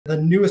The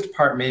newest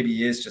part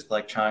maybe is just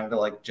like trying to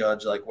like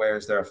judge like where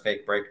is there a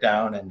fake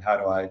breakdown and how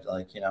do I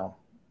like,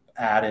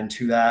 add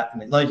into that.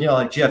 And like,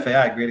 like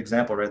GFAI, great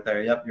example right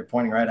there. Yep, you're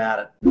pointing right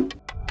at it.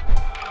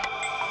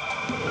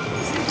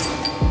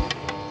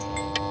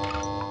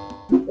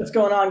 What's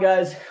going on,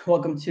 guys?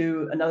 Welcome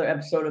to another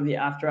episode of the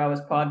After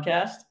Hours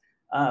podcast.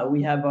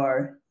 We have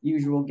our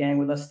usual gang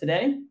with us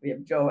today. We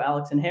have Joe,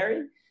 Alex, and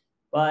Harry,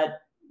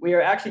 but we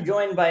are actually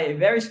joined by a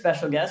very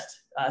special guest,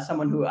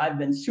 someone who I've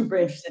been super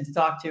interested to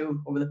talk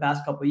to over the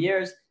past couple of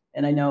years,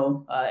 and I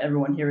know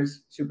everyone here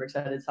is super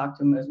excited to talk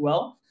to him as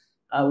well.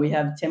 We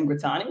have Tim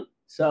Grittani.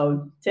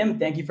 So, Tim,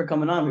 thank you for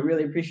coming on. We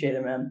really appreciate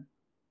it, man.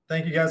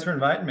 Thank you guys for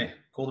inviting me.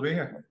 Cool to be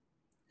here.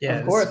 Yeah,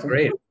 of course.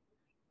 Great.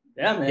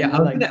 Yeah, man. Yeah, I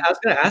was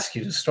gonna ask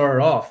you to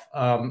start off.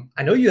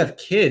 I know you have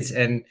kids,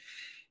 and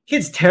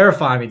kids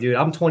terrify me, dude.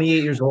 I'm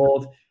 28 years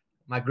old.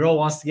 My girl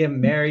wants to get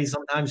married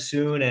sometime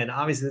soon, and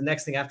obviously the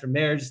next thing after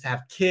marriage is to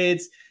have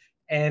kids,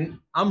 and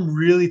I'm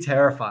really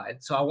terrified.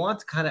 So I want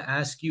to kind of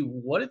ask you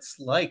what it's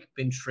like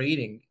been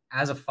trading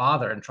as a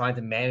father and trying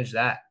to manage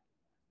that.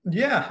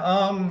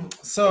 Yeah.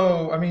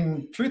 So, I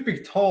mean, truth be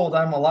told,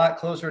 I'm a lot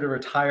closer to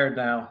retired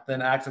now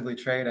than actively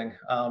trading.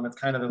 It's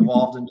kind of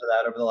evolved into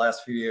that over the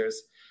last few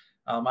years.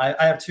 I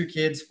have two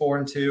kids, 4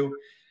 and 2.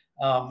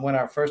 When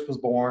our first was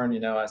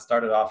born, I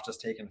started off just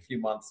taking a few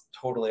months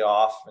totally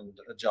off and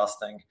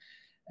adjusting.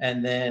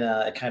 And then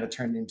it kind of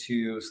turned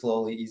into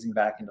slowly easing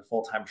back into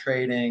full-time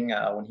trading.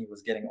 When he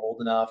was getting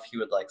old enough, he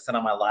would like sit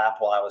on my lap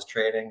while I was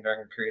trading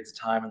during periods of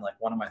time. And like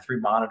one of my 3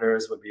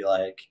 monitors would be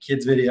like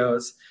kids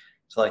videos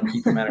to like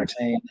keep him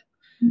entertained.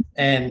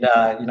 And,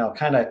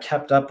 kind of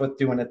kept up with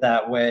doing it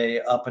that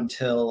way up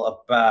until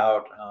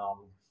about,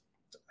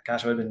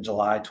 it would have been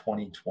July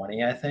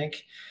 2020, I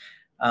think.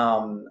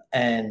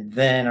 And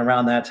then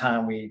around that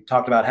time, we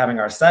talked about having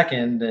our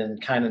second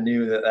and kind of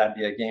knew that that'd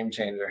be a game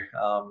changer,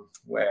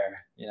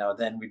 where,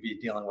 then we'd be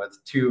dealing with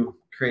 2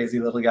 crazy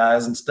little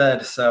guys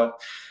instead. So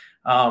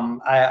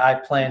I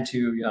plan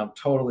to,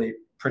 totally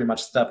pretty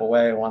much step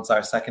away once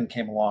our second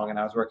came along, and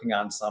I was working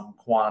on some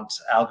quant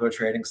algo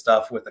trading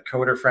stuff with a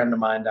coder friend of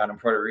mine down in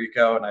Puerto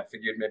Rico. And I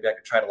figured maybe I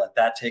could try to let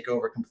that take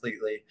over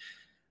completely.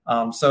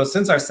 So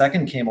since our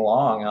second came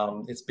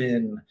along, it's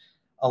been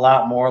a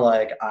lot more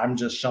like I'm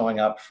just showing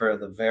up for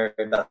the very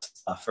best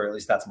stuff, or at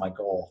least that's my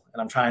goal.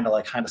 And I'm trying to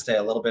like kind of stay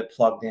a little bit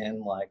plugged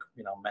in, like,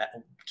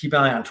 keep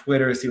an eye on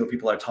Twitter, see what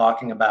people are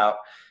talking about.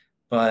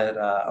 But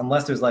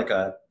unless there's like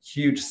a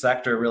huge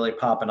sector really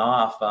popping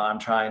off, I'm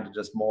trying to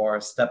just more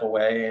step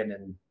away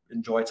and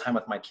enjoy time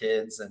with my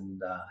kids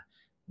and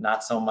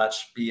not so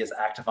much be as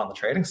active on the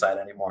trading side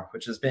anymore,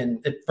 which has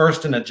been at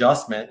first an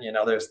adjustment.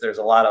 There's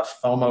a lot of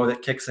FOMO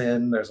that kicks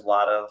in. There's a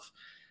lot of,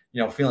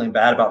 feeling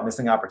bad about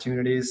missing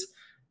opportunities.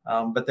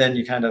 But then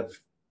you kind of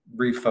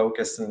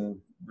refocus and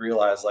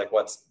realize like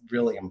what's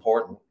really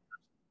important.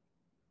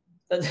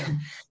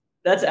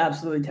 That's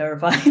absolutely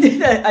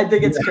terrifying. I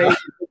think it's crazy.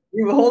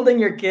 You're holding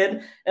your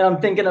kid, and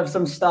I'm thinking of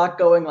some stock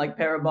going like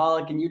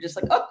parabolic, and you just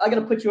like, oh, I got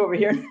to put you over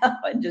here now,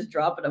 and just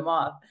dropping them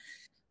off.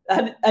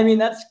 I mean,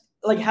 that's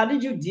like, how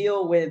did you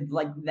deal with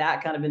like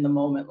that kind of in the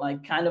moment?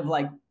 Like, kind of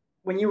like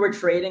when you were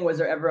trading, was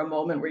there ever a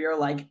moment where you're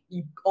like,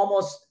 you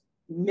almost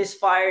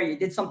misfire, you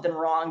did something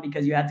wrong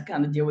because you had to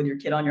kind of deal with your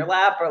kid on your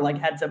lap, or like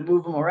had to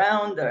move him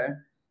around?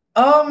 Or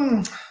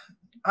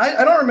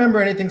I don't remember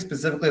anything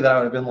specifically that I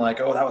would have been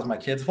like, oh, that was my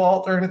kid's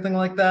fault or anything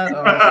like that.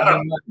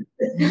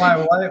 My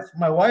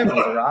wife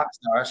was a rock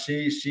star.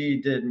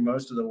 She did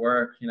most of the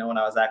work, when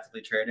I was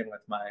actively trading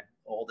with my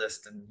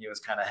oldest and he was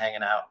kind of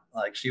hanging out.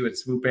 Like, she would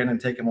swoop in and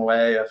take him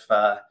away if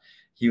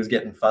he was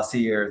getting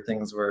fussy or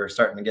things were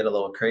starting to get a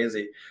little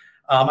crazy.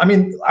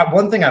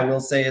 One thing I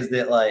will say is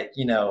that, like,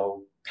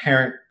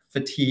 parent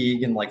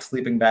fatigue and like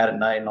sleeping bad at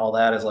night and all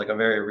that is like a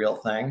very real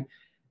thing.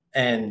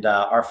 And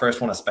our first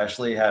one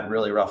especially had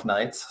really rough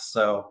nights.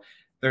 So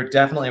there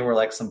definitely were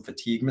like some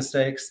fatigue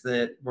mistakes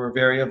that were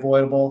very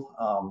avoidable.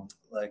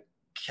 Like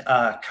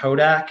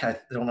KODK, I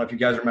don't know if you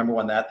guys remember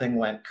when that thing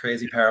went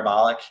crazy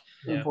parabolic.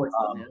 Yeah.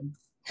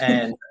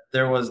 And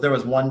there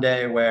was one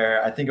day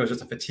where I think it was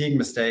just a fatigue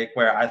mistake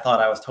where I thought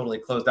I was totally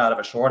closed out of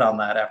a short on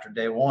that after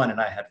day one. And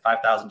I had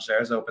 5,000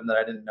 shares open that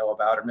I didn't know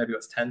about, or maybe it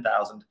was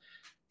 10,000.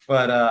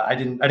 But I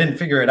didn't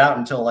figure it out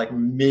until like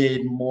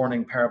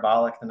mid-morning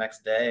parabolic the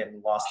next day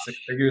and lost 6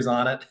 figures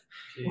on it.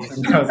 And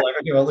I was like,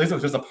 okay, well, at least it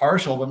was just a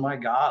partial, but my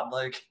God,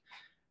 like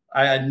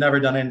I had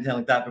never done anything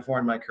like that before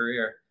in my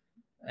career.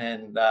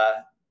 And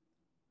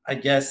I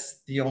guess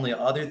the only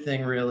other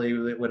thing really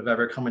that would have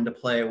ever come into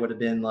play would have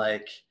been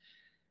like,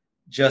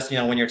 just,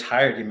 when you're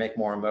tired, you make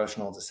more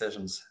emotional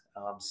decisions.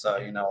 So,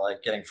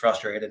 like getting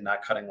frustrated,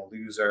 not cutting a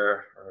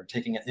loser, or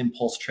taking an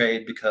impulse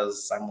trade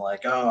because I'm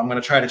like, oh, I'm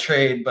going to try to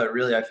trade, but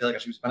really I feel like I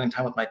should be spending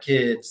time with my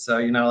kids. So,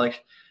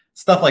 like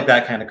stuff like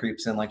that kind of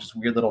creeps in, like just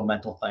weird little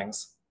mental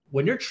things.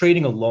 When you're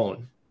trading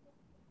alone,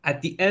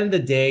 at the end of the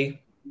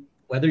day,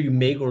 whether you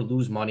make or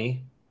lose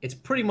money, it's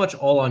pretty much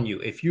all on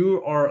you. If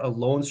you are a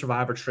lone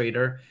survivor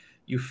trader,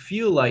 you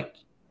feel like,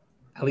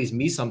 at least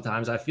me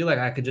sometimes, I feel like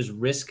I could just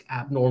risk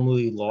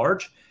abnormally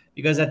large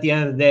because at the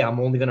end of the day, I'm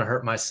only going to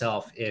hurt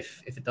myself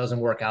if it doesn't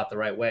work out the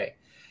right way.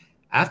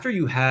 After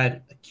you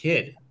had a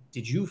kid,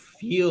 did you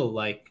feel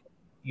like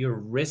your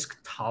risk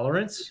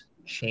tolerance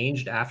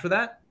changed after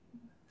that?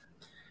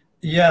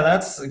 Yeah,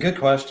 that's a good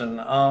question.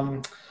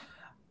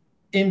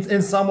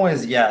 In some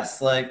ways,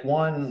 yes. Like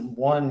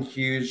one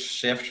huge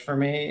shift for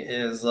me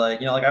is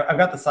like, like I've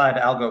got the side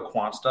algo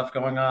quant stuff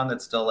going on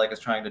that still like is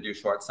trying to do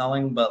short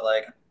selling, but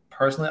like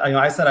personally,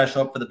 I said I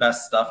show up for the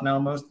best stuff now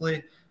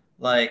mostly.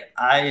 Like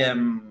I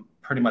am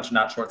pretty much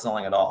not short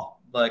selling at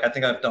all. Like I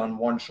think I've done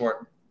one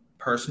short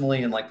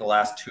personally in like the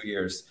last 2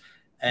 years.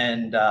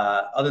 And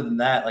other than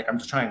that, like I'm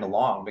just trying to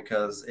long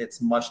because it's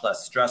much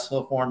less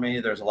stressful for me.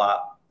 There's a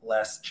lot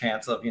less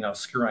chance of,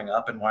 screwing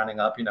up and winding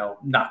up,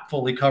 not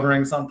fully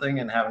covering something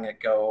and having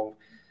it go,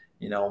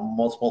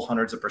 multiple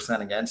hundreds of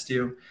percent against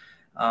you.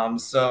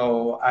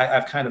 So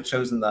I've kind of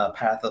chosen the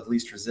path of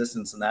least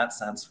resistance in that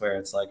sense, where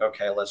it's like,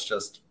 okay, let's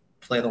just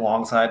play the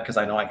long side because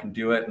I know I can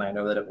do it and I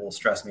know that it will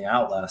stress me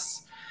out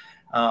less.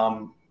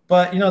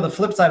 But, the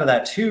flip side of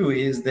that too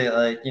is that,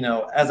 like,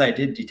 as I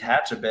did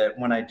detach a bit,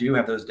 when I do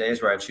have those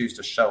days where I choose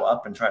to show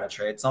up and try to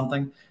trade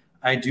something,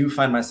 I do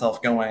find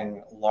myself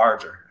going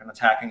larger and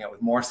attacking it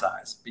with more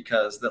size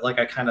because that, like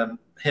I kind of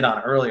hit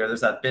on earlier,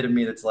 there's that bit of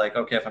me that's like,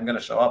 okay, if I'm going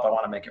to show up, I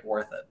want to make it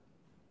worth it.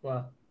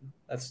 Wow.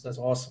 That's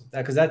awesome.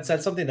 Because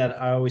that's something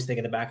that I always think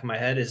in the back of my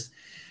head is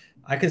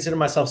I consider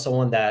myself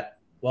someone that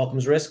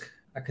welcomes risk.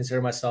 I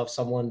consider myself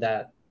someone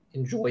that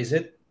enjoys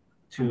it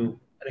to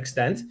an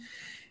extent.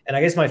 And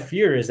I guess my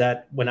fear is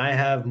that when I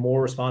have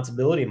more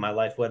responsibility in my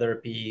life, whether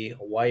it be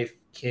a wife,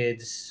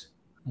 kids,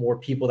 more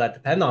people that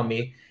depend on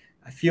me,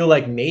 I feel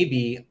like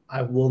maybe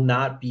I will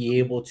not be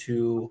able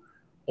to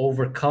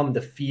overcome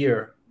the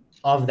fear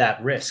of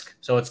that risk.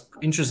 So it's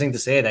interesting to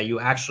say that you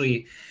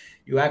actually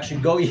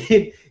go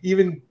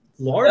even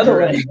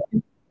larger and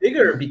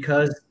bigger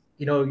because,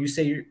 you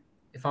say,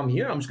 if I'm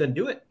here, I'm just going to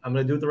do it. I'm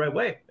going to do it the right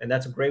way. And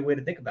that's a great way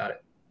to think about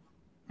it.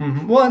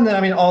 Mm-hmm. Well, and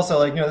then, also,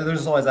 like,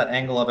 there's always that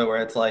angle of it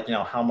where it's like,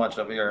 how much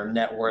of your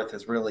net worth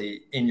is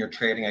really in your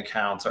trading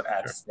accounts or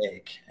at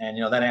stake.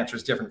 And, that answer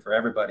is different for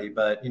everybody.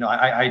 But,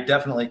 I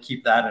definitely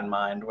keep that in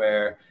mind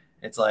where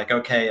it's like,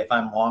 okay, if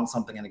I'm long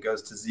something and it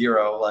goes to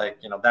zero, like,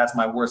 that's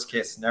my worst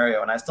case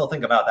scenario. And I still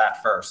think about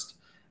that first,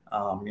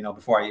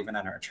 before I even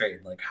enter a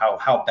trade. Like,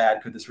 how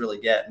bad could this really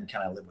get? And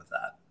can I live with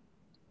that?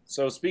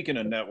 So speaking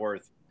of net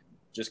worth,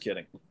 just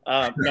kidding.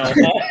 No,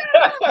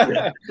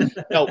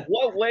 no.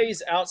 What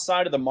ways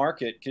outside of the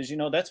market? Because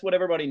that's what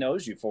everybody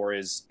knows you for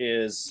is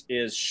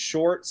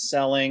short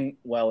selling.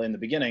 Well, in the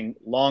beginning,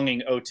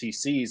 longing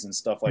OTCs and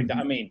stuff like that.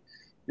 I mean,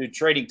 dude,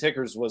 Trading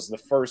Tickers was the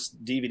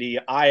first DVD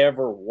I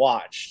ever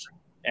watched,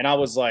 and I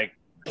was like,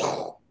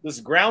 this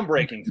is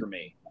groundbreaking for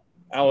me.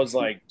 I was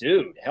like,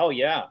 dude, hell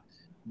yeah.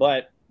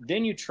 But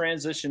then you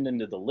transitioned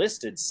into the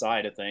listed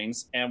side of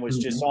things and was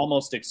just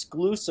almost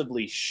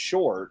exclusively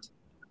short.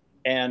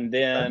 And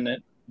then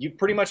you've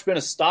pretty much been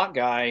a stock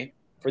guy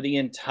for the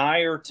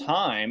entire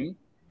time.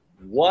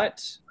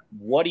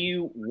 How do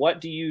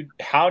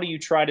you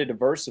try to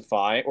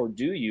diversify, or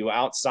do you,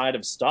 outside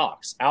of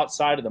stocks,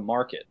 outside of the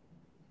market?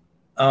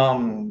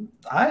 I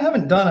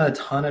haven't done a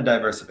ton of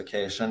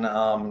diversification.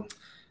 I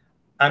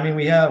mean,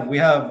 we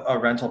have a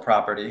rental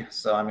property,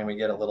 so I mean, we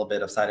get a little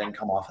bit of side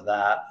income off of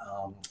that.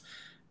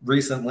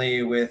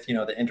 Recently, with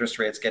the interest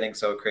rates getting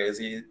so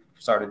crazy,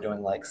 started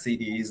doing like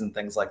CDs and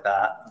things like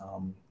that,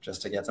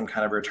 just to get some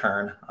kind of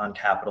return on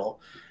capital.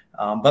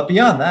 But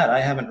beyond that, I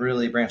haven't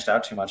really branched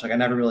out too much. Like I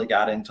never really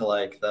got into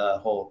like the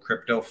whole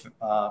crypto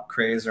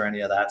craze or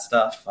any of that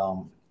stuff.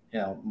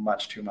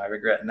 Much to my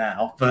regret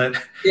now. But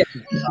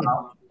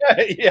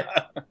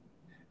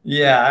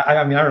yeah.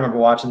 I mean, I remember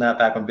watching that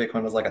back when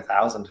Bitcoin was like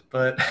 1,000.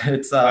 But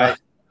it's right.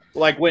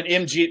 Like when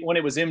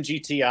it was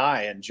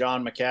MGTI and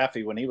John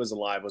McAfee, when he was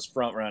alive, was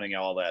front running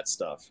all that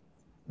stuff.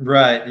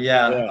 Right.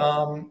 Yeah.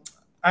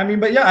 I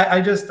mean, but yeah,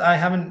 I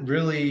haven't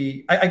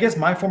really, I guess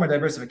my form of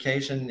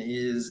diversification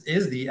is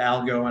the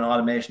algo and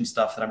automation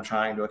stuff that I'm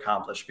trying to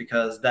accomplish,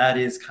 because that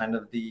is kind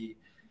of the,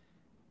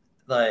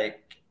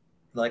 like,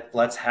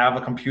 let's have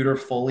a computer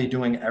fully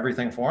doing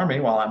everything for me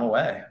while I'm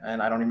away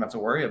and I don't even have to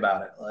worry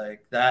about it.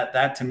 Like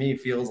that to me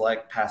feels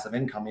like passive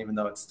income, even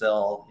though it's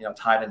still,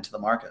 tied into the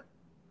market.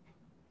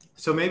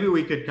 So maybe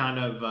we could kind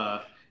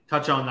of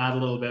touch on that a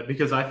little bit,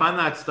 because I find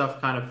that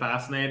stuff kind of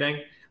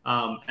fascinating.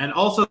 And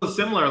also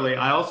similarly,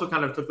 I also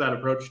kind of took that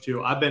approach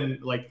too. I've been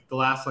like the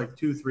last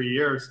 2-3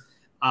 years,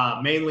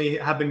 mainly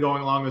have been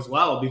going long as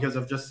well, because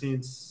I've just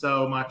seen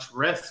so much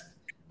risk,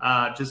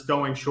 just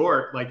going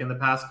short. Like in the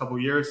past couple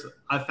of years,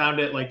 I found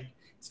it like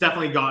it's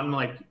definitely gotten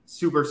like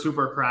super,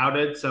 super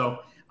crowded. So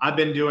I've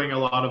been doing a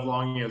lot of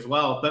longing as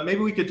well. But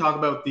maybe we could talk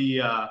about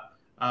the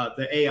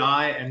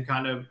AI and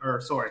the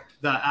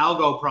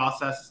algo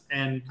process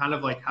and kind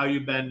of like how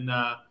you've been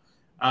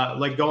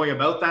like going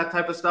about that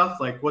type of stuff.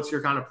 Like what's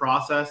your kind of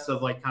process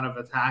of like kind of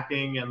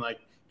attacking and like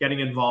getting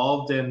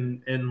involved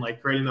in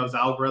like creating those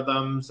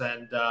algorithms,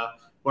 and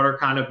what are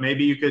kind of,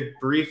 maybe you could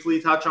briefly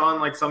touch on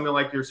like something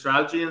like your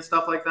strategy and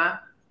stuff like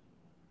that?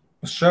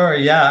 Sure.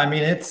 Yeah. I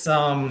mean, it's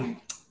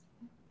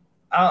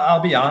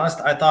I'll be honest.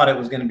 I thought it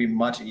was going to be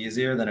much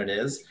easier than it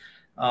is.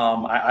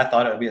 I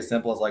thought it would be as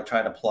simple as like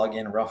try to plug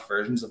in rough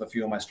versions of a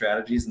few of my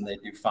strategies and they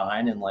do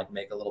fine and like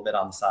make a little bit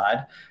on the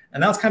side.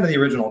 And that was kind of the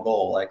original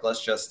goal. Like,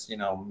 let's just, you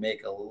know,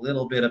 make a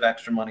little bit of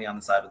extra money on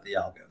the side with the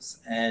algos.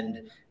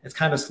 And it's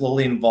kind of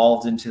slowly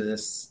evolved into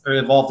this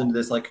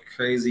like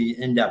crazy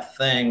in-depth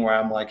thing where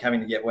I'm like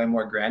having to get way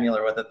more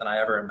granular with it than I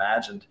ever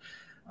imagined.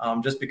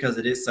 Just because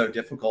it is so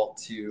difficult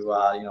to,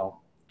 you know,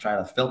 try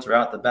to filter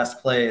out the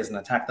best plays and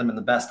attack them in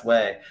the best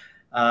way.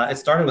 It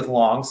started with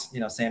longs, you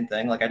know, same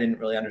thing. Like I didn't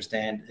really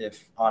understand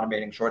if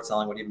automating short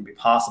selling would even be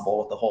possible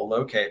with the whole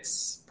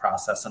locates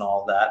process and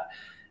all of that.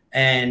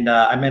 And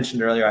I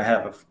mentioned earlier, I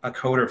have a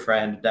coder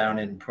friend down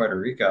in Puerto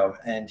Rico,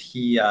 and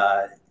he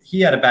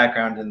had a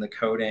background in the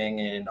coding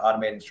and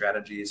automating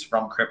strategies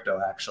from crypto,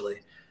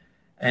 actually.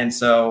 And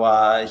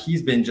so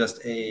he's been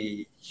just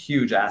a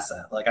huge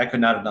asset. Like I could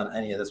not have done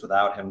any of this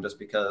without him just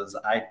because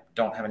I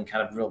don't have any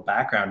kind of real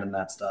background in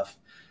that stuff.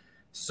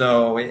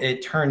 So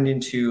it turned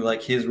into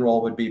like his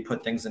role would be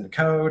put things into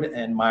code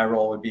and my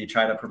role would be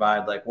try to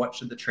provide like what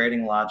should the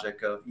trading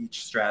logic of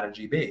each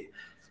strategy be.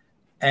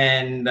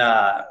 And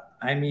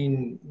I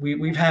mean,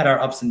 we've had our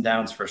ups and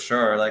downs for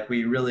sure. Like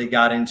we really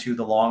got into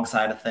the long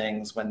side of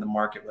things when the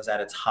market was at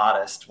its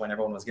hottest, when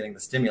everyone was getting the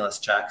stimulus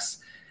checks,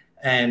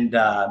 and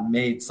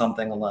made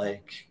something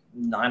like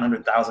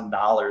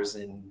 $900,000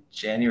 in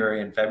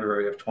January and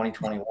February of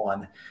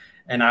 2021.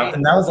 And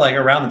that was like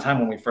around the time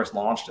when we first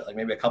launched it, like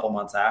maybe a couple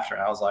months after.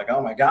 And I was like,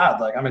 oh my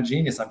God, like I'm a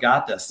genius. I've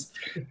got this.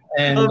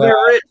 And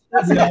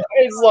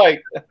it's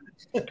like,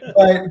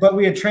 but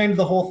we had trained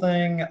the whole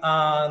thing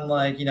on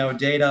like, you know,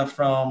 data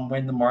from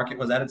when the market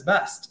was at its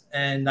best.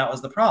 And that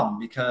was the problem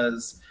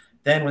because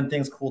then when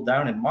things cooled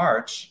down in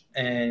March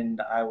and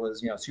I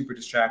was, you know, super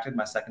distracted,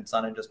 my second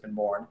son had just been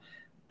born.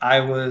 I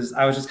was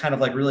just kind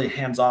of like really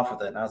hands off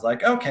with it. And I was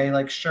like, okay,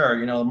 like, sure,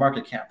 you know, the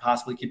market can't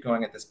possibly keep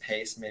going at this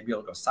pace. Maybe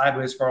it'll go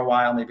sideways for a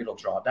while. Maybe it'll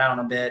draw down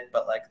a bit,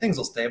 but like things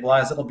will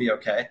stabilize. It'll be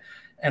okay.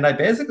 And I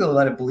basically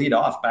let it bleed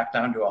off back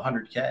down to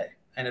 100K.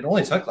 And it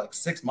only took like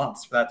 6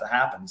 months for that to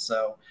happen.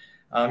 So,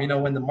 you know,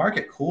 when the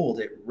market cooled,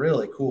 it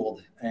really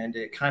cooled. And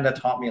it kind of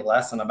taught me a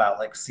lesson about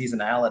like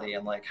seasonality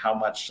and like how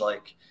much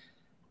like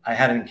I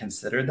hadn't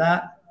considered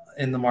that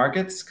in the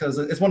markets, because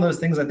it's one of those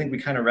things I think we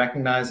kind of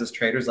recognize as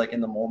traders, like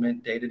in the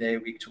moment, day to day,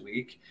 week to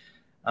week.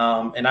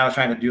 And I was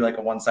trying to do like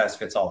a one size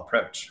fits all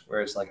approach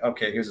where it's like,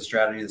 okay, here's a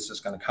strategy that's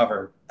just going to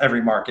cover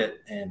every market.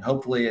 And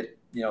hopefully it,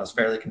 you know, is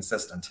fairly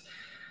consistent.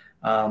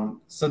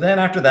 So then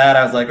after that,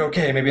 I was like,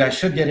 okay, maybe I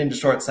should get into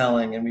short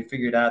selling. And we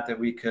figured out that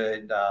we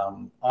could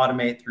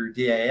automate through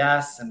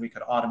DAS and we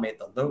could automate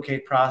the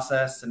locate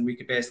process. And we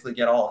could basically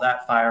get all of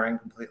that firing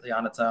completely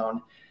on its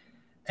own.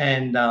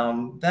 And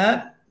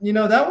that, you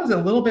know, that was a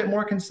little bit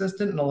more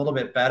consistent and a little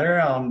bit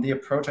better. The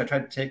approach I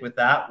tried to take with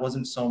that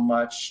wasn't so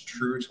much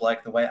true to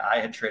like the way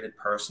I had traded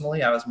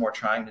personally. I was more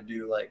trying to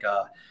do like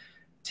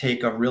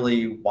take a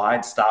really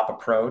wide stop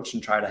approach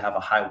and try to have a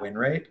high win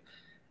rate.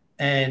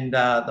 And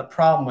the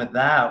problem with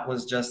that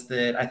was just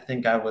that I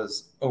think I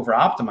was over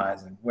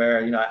optimizing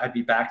where, you know, I'd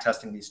be back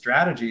testing these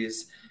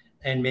strategies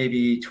and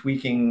maybe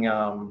tweaking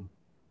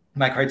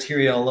my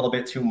criteria a little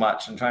bit too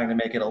much and trying to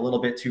make it a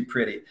little bit too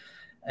pretty.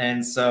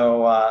 And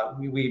so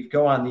we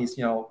go on these,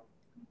 you know,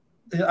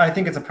 I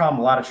think it's a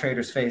problem a lot of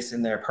traders face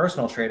in their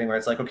personal trading where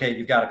it's like, okay,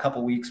 you've got a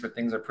couple weeks where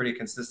things are pretty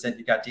consistent.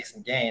 You've got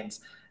decent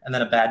gains, and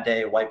then a bad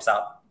day wipes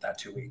out that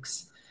 2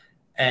 weeks.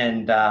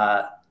 And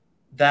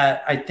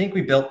that I think we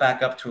built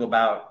back up to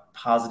about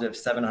positive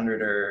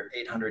 700 or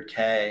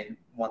 800K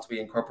once we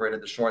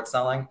incorporated the short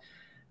selling.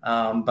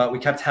 But we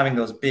kept having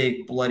those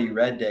big bloody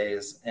red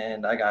days,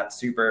 and I got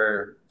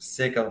super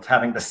sick of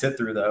having to sit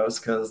through those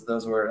because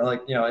those were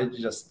like, you know,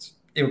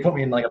 it would put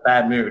me in like a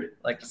bad mood,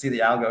 like to see the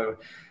algo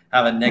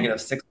have a negative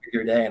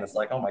 6-figure day. And it's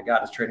like, oh my God,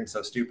 it's trading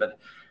so stupid.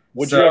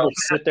 Would you ever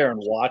sit there and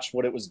watch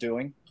what it was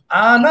doing?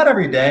 Not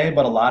every day,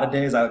 but a lot of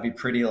days I would be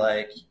pretty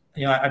like,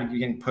 you know, I'd be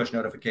getting push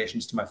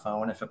notifications to my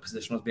phone if a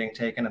position was being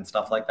taken and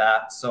stuff like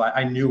that. So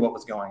I knew what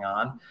was going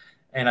on.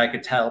 And I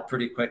could tell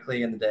pretty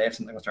quickly in the day if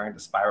something was starting to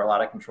spiral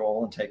out of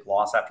control and take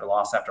loss after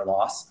loss after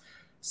loss.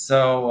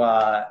 So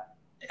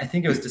I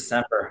think it was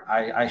December.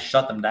 I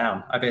shut them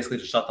down. I basically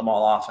just shut them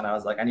all off. And I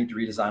was like, I need to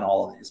redesign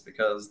all of these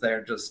because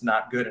they're just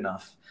not good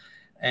enough.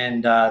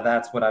 And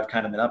that's what I've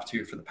kind of been up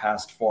to for the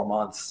past 4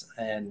 months.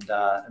 And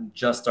I'm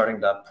just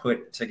starting to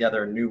put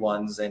together new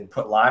ones and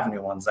put live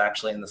new ones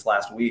actually in this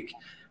last week,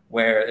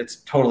 where it's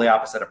totally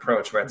opposite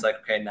approach, where it's like,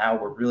 okay,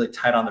 now we're really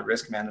tight on the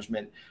risk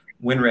management.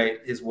 Win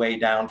rate is way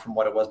down from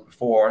what it was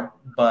before,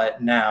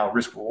 but now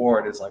risk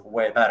reward is like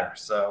way better.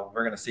 So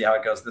we're going to see how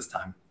it goes this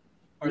time.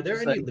 Are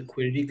there any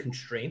liquidity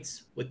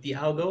constraints with the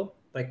algo?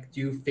 Like, do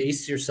you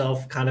face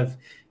yourself kind of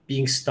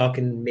being stuck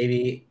in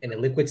maybe in a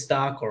liquid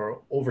stock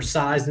or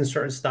oversized in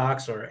certain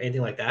stocks or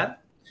anything like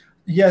that?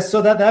 Yes,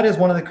 so that is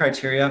one of the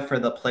criteria for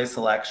the play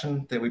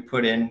selection that we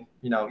put in,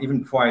 you know,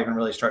 even before I even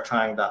really start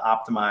trying to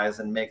optimize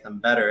and make them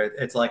better.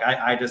 It's like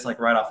I just like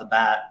right off the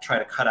bat try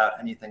to cut out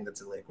anything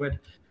that's illiquid.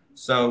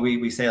 So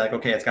we say like,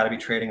 okay, it's got to be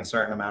trading a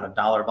certain amount of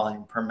dollar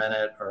volume per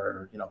minute,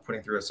 or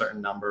putting through a certain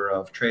number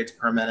of trades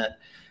per minute,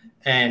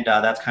 and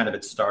that's kind of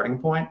its starting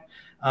point.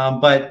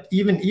 But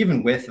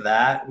even with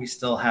that, we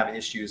still have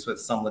issues with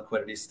some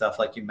liquidity stuff,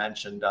 like you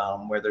mentioned,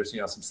 where there's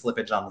some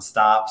slippage on the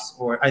stops.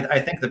 Or I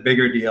think the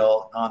bigger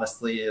deal,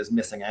 honestly, is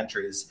missing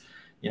entries.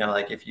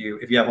 Like if you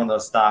have one of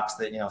those stocks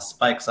that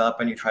spikes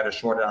up and you try to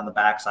short it on the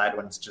backside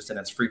when it's just in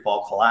its free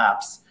fall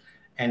collapse,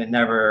 and it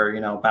never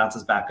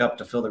bounces back up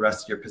to fill the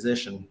rest of your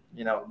position.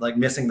 Like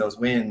missing those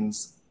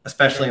wins,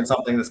 especially in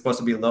something that's supposed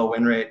to be low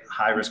win rate,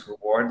 high risk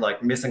reward,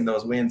 like missing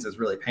those wins is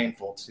really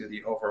painful to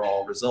the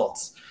overall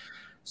results.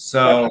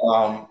 So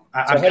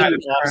I'm kind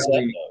of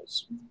currently.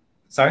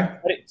 Sorry.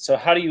 So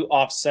how do you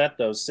offset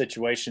those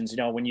situations?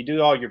 When you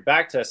do all your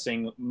back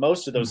testing,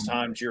 most of those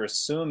times you're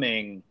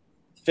assuming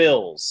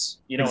fills.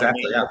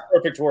 Exactly. In a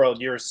perfect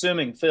world, you're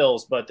assuming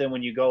fills, but then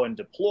when you go and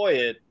deploy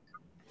it,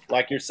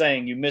 like you're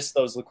saying, you miss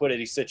those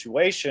liquidity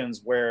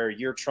situations where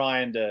you're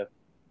trying to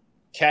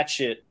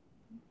catch it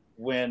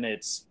when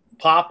it's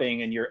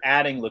popping and you're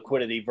adding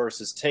liquidity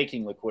versus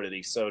taking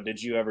liquidity. So did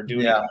you ever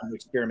do any kind of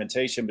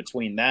experimentation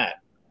between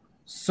that?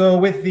 So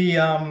with the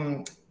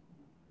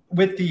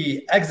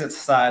exit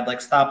side,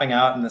 like stopping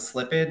out in the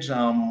slippage,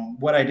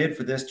 what I did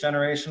for this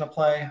generation of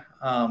play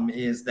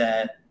is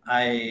that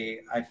I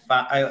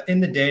in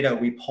the data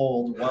we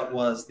pulled what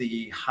was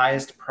the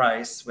highest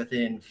price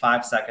within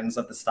 5 seconds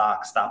of the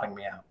stock stopping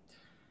me out,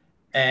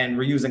 and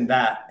we're using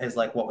that as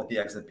like what would the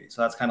exit be.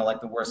 So that's kind of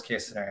like the worst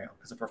case scenario,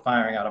 because if we're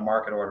firing out a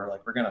market order,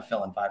 like we're going to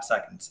fill in 5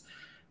 seconds.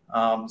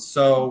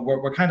 So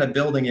we're kind of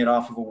building it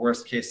off of a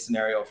worst case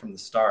scenario from the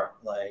start,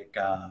 like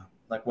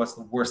what's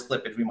the worst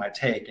slippage we might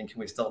take, and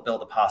can we still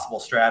build a possible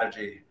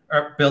strategy,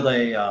 or build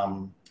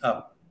a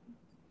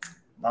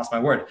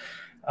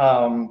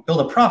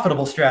build a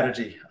profitable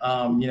strategy,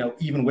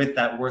 even with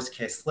that worst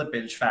case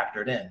slippage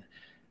factored in.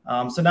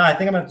 So now I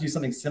think I'm going to do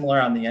something similar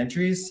on the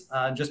entries,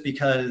 just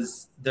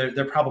because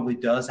there probably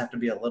does have to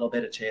be a little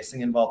bit of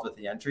chasing involved with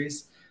the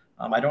entries.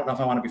 I don't know if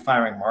I want to be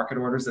firing market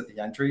orders at the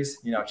entries,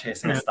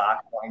 chasing a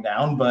stock going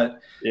down, but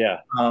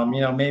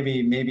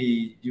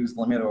maybe use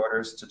limit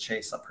orders to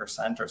chase a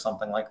percent or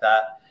something like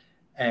that.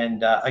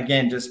 And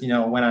again, just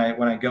when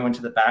I go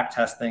into the back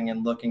testing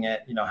and looking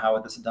at how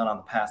this is done on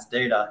the past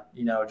data,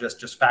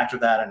 just factor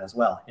that in as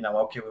well.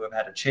 Okay, we would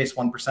have had to chase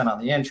 1% on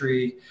the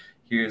entry.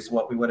 Here's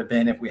what we would have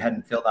been if we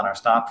hadn't filled on our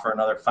stop for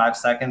another 5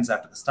 seconds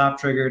after the stop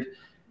triggered.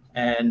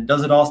 And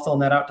does it all still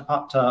net out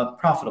to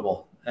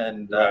profitable?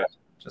 And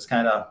just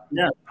kind of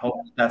hope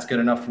that's good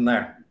enough from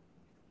there.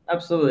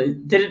 Absolutely.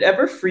 Did it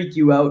ever freak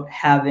you out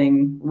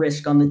having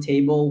risk on the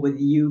table with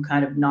you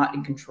kind of not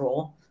in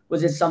control?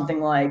 Was it something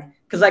like,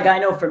 because like I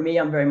know for me,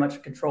 I'm very much a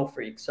control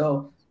freak.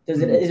 So is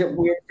it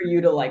weird for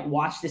you to like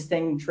watch this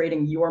thing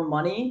trading your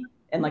money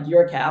and like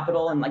your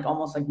capital and like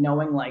almost like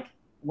knowing like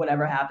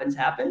whatever happens,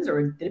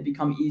 or did it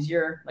become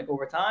easier like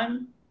over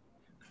time?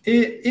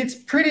 It's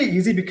pretty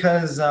easy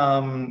because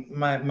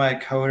my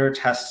coder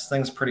tests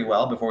things pretty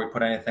well before we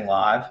put anything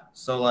live.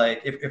 So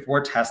like if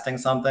we're testing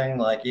something,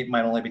 like it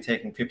might only be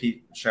taking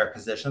 50 share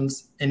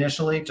positions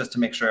initially just to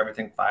make sure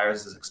everything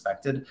fires as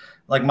expected.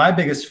 Like my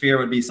biggest fear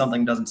would be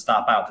something doesn't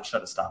stop out that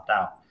should have stopped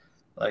out.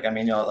 Like, I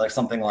mean, like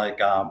something like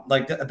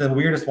the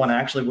weirdest one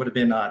actually would have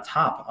been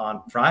top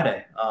on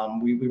Friday.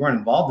 We weren't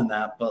involved in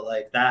that, but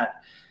like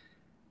that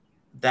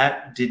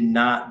did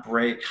not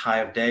break high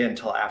of day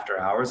until after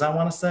hours, I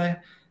want to say.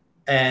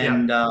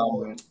 And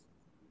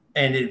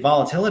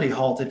volatility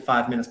halted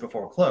 5 minutes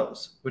before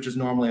close, which is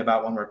normally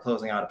about when we're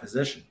closing out a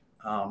position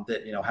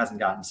that hasn't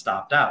gotten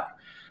stopped out.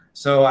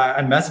 So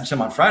I messaged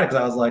him on Friday because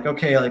I was like,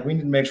 okay, like we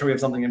need to make sure we have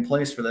something in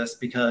place for this,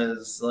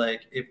 because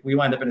like if we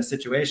wind up in a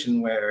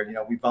situation where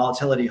we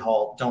volatility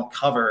halt, don't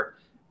cover,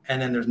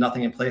 and then there's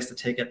nothing in place to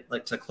take it,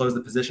 like to close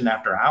the position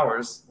after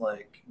hours,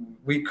 like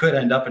we could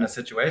end up in a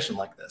situation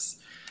like this.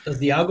 Does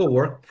the algo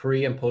work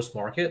pre and post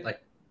market?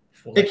 Like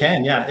it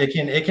can, yeah.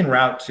 It can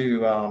route to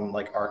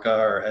like Arca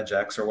or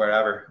EdgeX or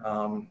wherever.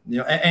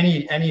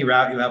 Any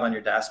route you have on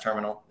your DAS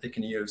terminal, it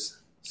can use.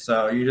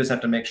 So you just have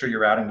to make sure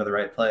you're routing to the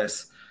right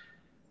place.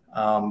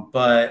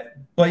 But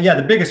yeah,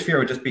 the biggest fear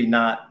would just be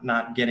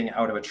not getting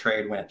out of a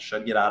trade when it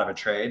should get out of a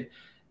trade.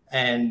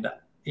 And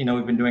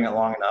we've been doing it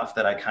long enough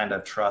that I kind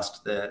of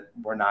trust that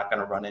we're not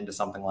going to run into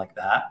something like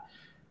that.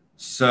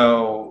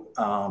 So,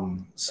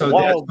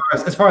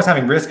 as far as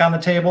having risk on the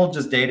table,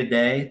 just day to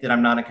day that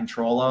I'm not in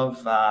control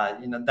of,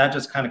 that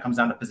just kind of comes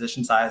down to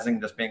position sizing,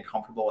 just being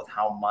comfortable with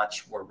how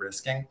much we're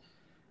risking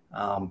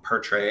per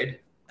trade.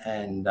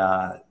 And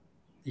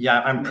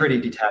I'm pretty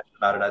detached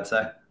about it, I'd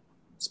say.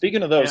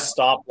 Speaking of those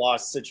stop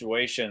loss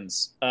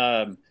situations,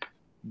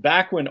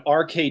 back when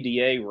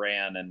RKDA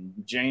ran, and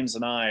James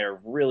and I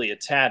are really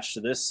attached to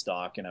this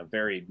stock in a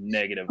very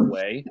negative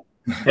way.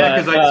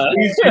 Yeah, because I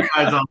squeezed you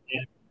guys on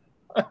it.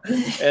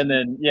 And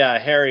then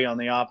Harry on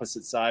the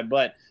opposite side.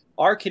 But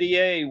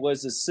RKDA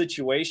was a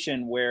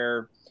situation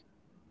where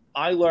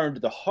I learned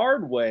the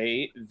hard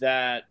way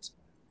that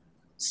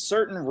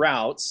certain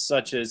routes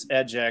such as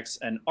EdgeX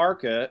and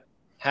Arca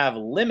have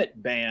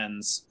limit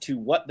bands to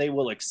what they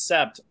will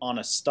accept on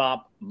a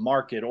stop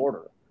market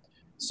order.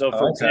 So,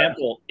 for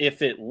example,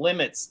 if it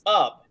limits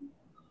up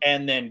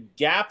and then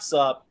gaps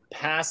up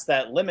past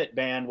that limit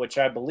band, which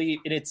I believe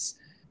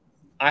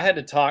I had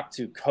to talk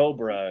to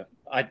Cobra.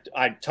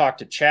 I talked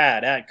to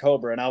Chad at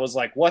Cobra, and I was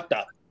like, what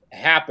the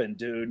happened,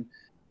 dude?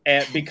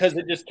 And because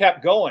it just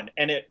kept going,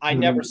 and I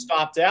never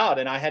stopped out,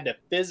 and I had to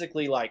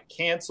physically like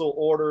cancel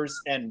orders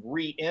and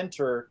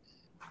re-enter,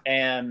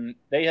 and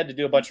they had to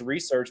do a bunch of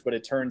research, but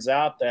it turns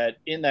out that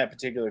in that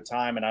particular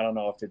time, and I don't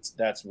know if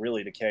that's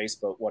really the case,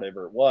 but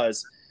whatever it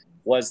was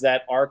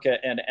that ARCA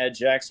and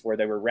EdgeX, where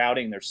they were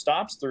routing their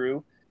stops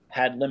through,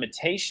 had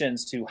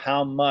limitations to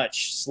how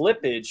much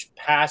slippage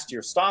past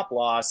your stop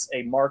loss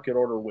a market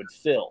order would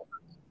fill.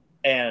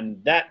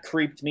 And that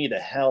creeped me the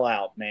hell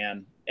out,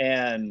 man.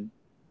 And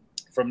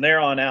from there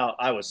on out,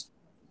 I was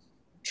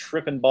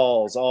tripping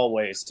balls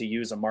always to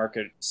use a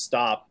market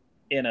stop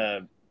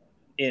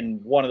in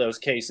one of those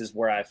cases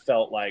where I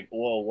felt like,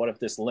 whoa, what if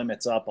this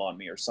limits up on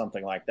me or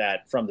something like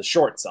that from the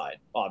short side,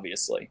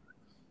 obviously.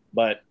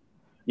 But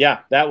yeah,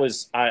 that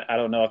was, I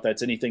don't know if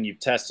that's anything you've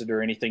tested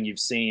or anything you've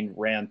seen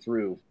ran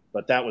through,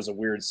 but that was a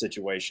weird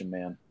situation,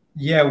 man.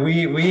 Yeah,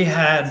 we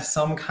had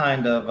some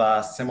kind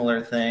of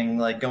similar thing,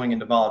 like going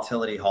into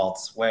volatility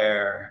halts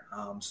where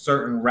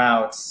certain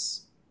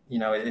routes, you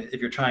know, if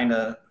you're trying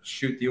to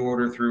shoot the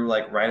order through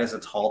like right as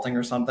it's halting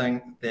or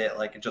something, that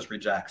like it just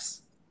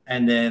rejects.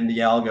 And then the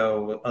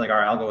algo, like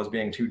our algo was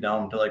being too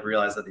dumb to like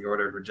realize that the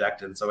order had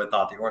rejected. So it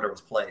thought the order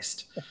was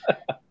placed.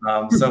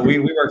 So we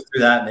worked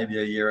through that maybe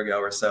a year ago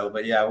or so,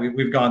 but yeah,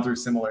 we've gone through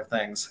similar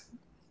things.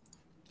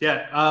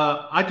 Yeah.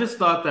 I just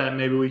thought that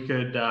maybe we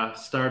could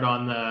start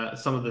on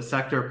some of the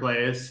sector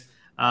plays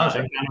and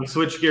kind of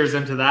switch gears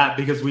into that,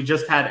 because we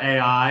just had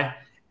AI,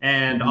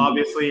 and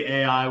obviously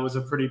AI was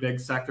a pretty big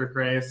sector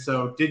craze.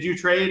 So did you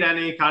trade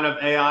any kind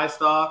of AI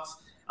stocks?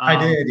 I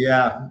did,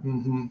 yeah.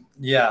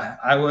 Yeah,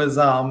 I was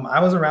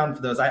around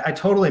for those. I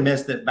totally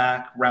missed it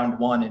back round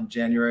one in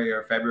January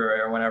or February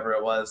or whenever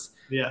it was.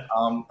 Yeah.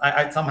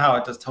 I somehow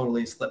it just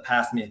totally slipped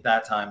past me at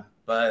that time.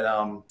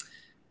 But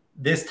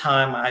this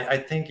time, I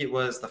think it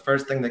was the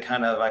first thing that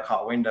kind of I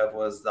caught wind of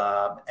was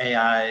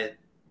AI.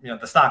 You know,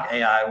 the stock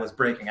AI was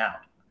breaking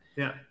out.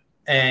 Yeah.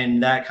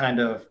 And that kind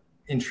of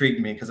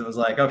intrigued me because it was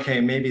like, okay,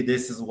 maybe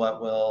this is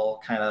what will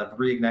kind of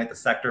reignite the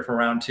sector for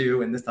round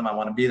two, and this time I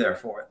want to be there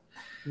for it.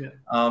 Yeah.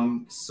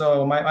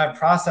 So my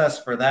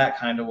process for that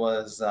kind of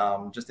was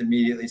just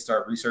immediately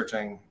start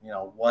researching,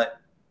 what,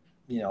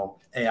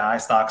 AI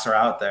stocks are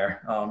out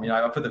there.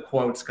 I put the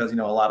quotes because, a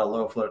lot of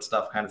low float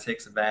stuff kind of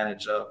takes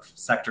advantage of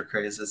sector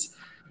crazes.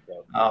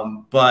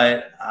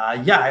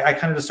 I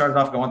kind of just started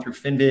off going through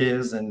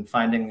FinViz and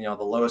finding, the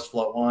lowest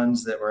float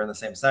ones that were in the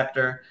same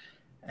sector,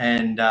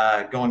 and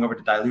going over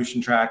to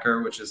Dilution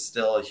Tracker, which is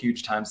still a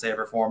huge time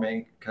saver for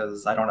me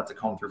because I don't have to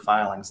comb through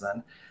filings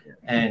then.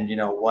 And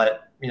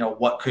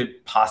what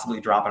could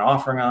possibly drop an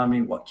offering on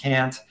me, what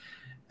can't,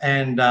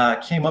 and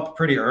came up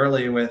pretty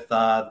early with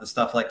the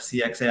stuff like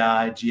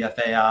CXAI,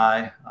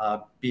 GFAI,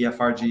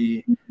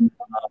 BFRG,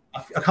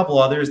 a couple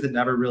others that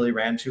never really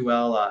ran too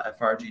well.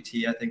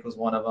 FRGT, I think, was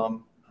one of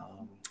them.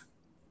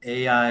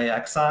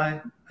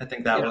 AIXI, I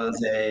think that was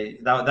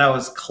that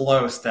was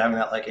close to having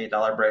that like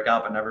 $8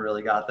 breakout, but never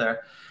really got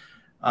there.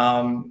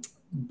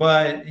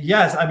 But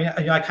yes, I mean,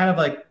 I kind of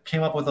like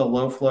came up with a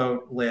low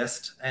float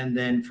list, and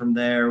then from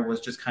there was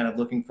just kind of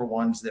looking for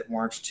ones that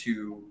weren't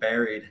too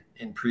buried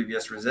in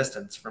previous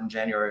resistance from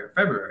January or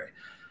February.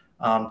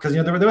 Because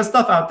there was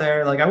stuff out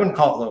there, like I wouldn't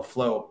call it low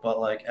float, but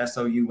like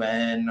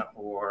SOUN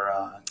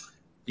or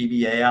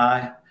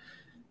BBAI,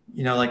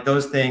 like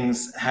those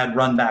things had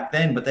run back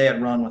then, but they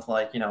had run with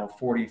like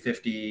 40,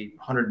 50,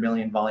 100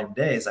 million volume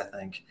days, I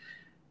think.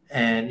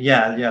 And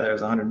yeah, there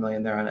was 100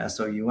 million there on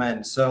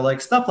SOUN. So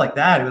like stuff like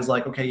that, it was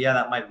like, okay, yeah,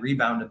 that might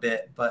rebound a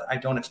bit, but I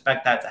don't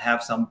expect that to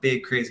have some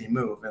big crazy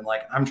move. And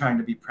like, I'm trying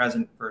to be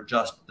present for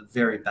just the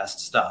very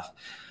best stuff.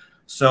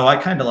 So I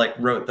kind of like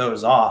wrote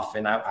those off,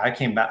 and I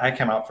came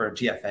out for a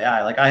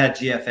GFAI. Like I had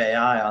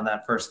GFAI on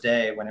that first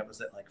day when it was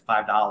at like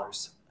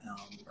 $5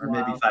 or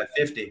maybe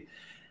 $5.50.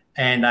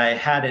 And I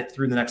had it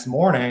through the next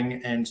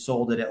morning and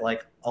sold it at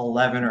like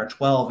 11 or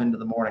 12 into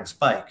the morning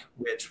spike,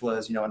 which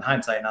was, in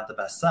hindsight, not the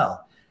best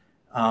sell.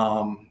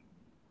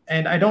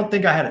 And I don't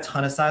think I had a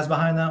ton of size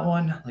behind that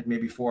one, like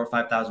maybe 4,000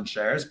 or 5,000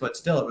 shares, but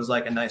still it was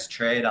like a nice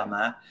trade on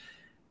that.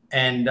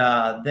 And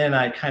then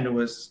I kind of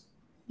was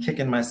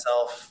kicking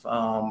myself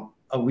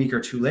a week or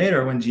two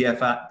later when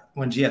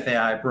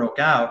GFAI broke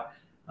out.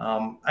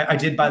 I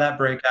did buy that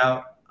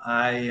breakout.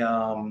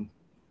 I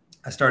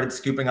started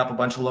scooping up a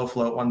bunch of low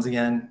float ones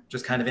again,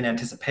 just kind of in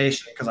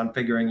anticipation, because I'm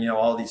figuring,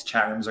 all these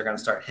chat rooms are going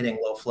to start hitting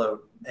low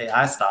float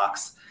AI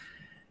stocks.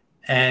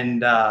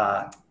 And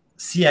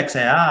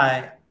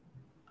CXAI,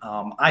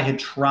 I had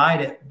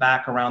tried it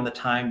back around the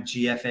time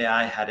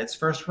GFAI had its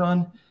first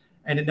run,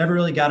 and it never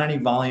really got any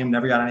volume,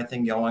 never got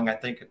anything going. I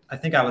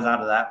think I was out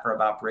of that for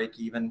about break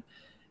even.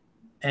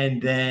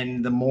 And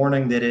then the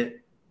morning that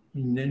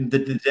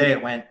the day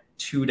it went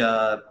 2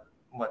 to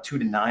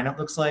 9, it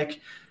looks like.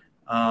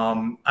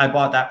 I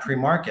bought that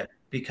pre-market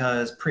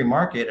because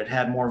pre-market it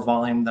had more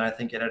volume than I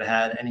think it had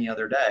had any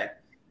other day.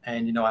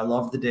 And, you know, I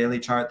love the daily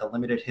chart, the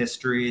limited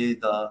history,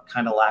 the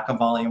kind of lack of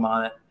volume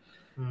on it.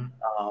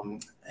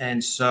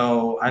 And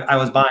so I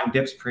was buying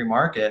dips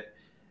pre-market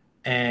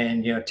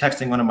and, you know,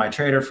 texting one of my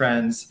trader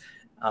friends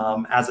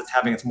as it's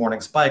having its morning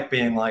spike,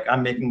 being like,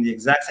 I'm making the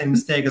exact same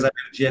mistake as I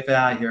made with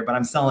GFAI here, but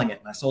I'm selling it.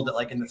 And I sold it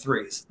like in the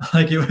threes.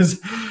 Like it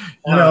was,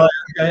 you know,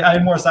 like, I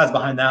had more size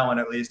behind that one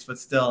at least, but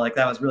still like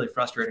that was really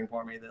frustrating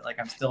for me that like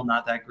I'm still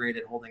not that great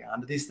at holding on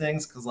to these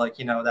things. Cause like,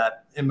 you know,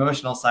 that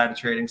emotional side of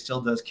trading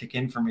still does kick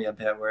in for me a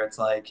bit where it's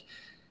like,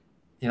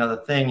 you know, the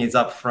thing is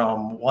up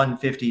from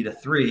 150 to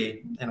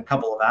 3 in a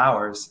couple of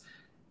hours.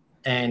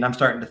 And I'm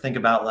starting to think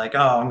about like,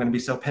 oh, I'm going to be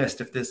so pissed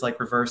if this like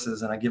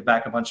reverses and I give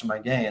back a bunch of my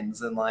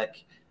gains. And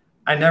like,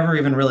 I never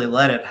even really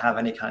let it have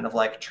any kind of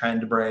like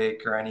trend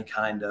break or any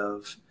kind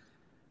of,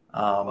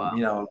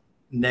 you know,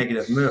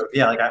 negative move.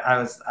 Yeah. Like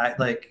I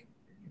like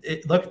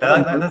it. Look,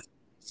 that's a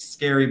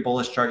scary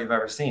bullish chart you've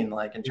ever seen.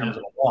 Like in terms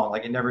of a long,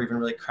 like it never even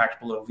really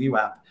cracked below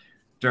VWAP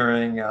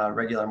during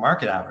regular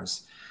market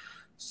hours.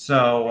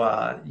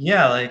 So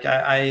yeah, like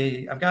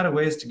I've got a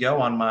ways to go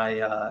on my,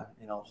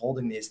 you know,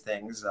 holding these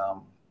things.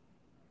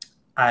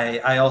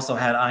 I also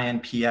had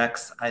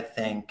INPX, I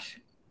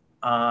think,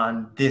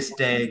 on this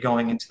day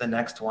going into the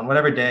next one,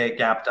 whatever day it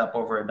gapped up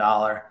over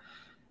 $1.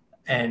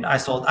 And I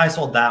sold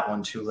that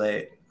one too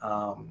late.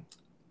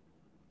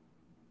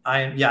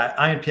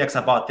 INPX,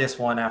 I bought this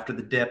one after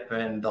the dip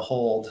and the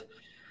hold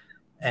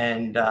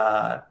and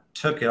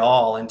took it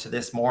all into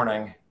this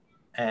morning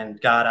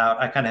and got out.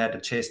 I kind of had to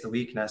chase the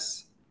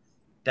weakness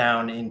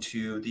down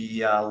into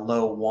the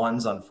low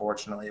ones.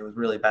 Unfortunately, it was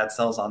really bad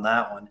sells on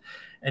that one.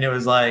 And it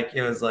was like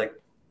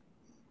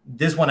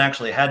this one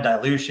actually had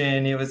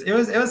dilution. It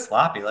was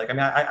sloppy. Like, I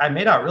mean, I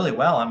made out really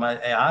well on my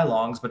AI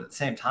longs, but at the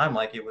same time,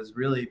 like it was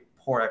really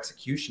poor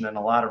execution and a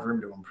lot of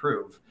room to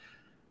improve.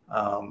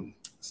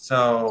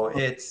 So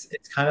it's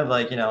kind of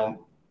like, you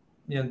know,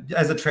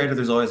 as a trader,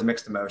 there's always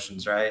mixed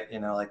emotions, right? You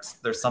know, like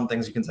there's some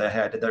things you can say, hey,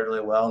 I did that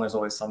really well. And there's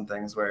always some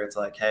things where it's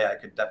like, hey, I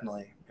could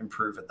definitely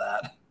improve at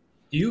that.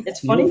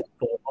 It's funny.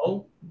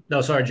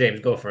 No, sorry,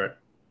 James, go for it.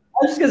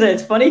 I was just gonna say,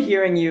 it's funny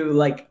hearing you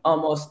like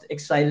almost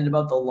excited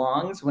about the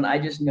longs when I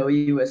just know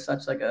you as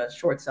such like a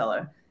short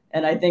seller.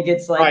 And I think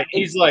it's like, right.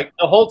 He's like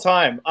the whole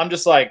time. I'm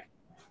just like,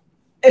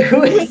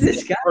 who is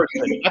this guy?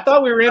 I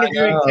thought we were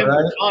interviewing Tim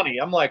Grittani.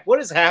 I'm like, what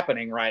is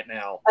happening right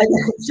now?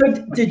 So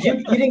did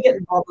you didn't get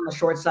involved on the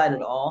short side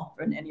at all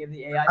in any of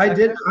the AI? I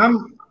did.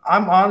 I'm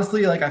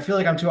honestly like, I feel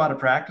like I'm too out of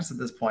practice at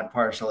this point,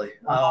 partially.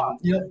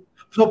 You know,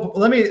 so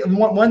let me,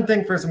 one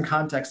thing for some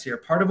context here.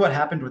 Part of what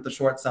happened with the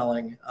short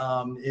selling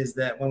is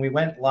that when we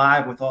went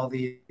live with all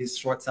these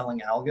short selling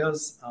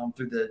algos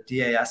through the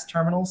DAS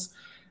terminals,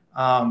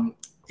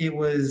 it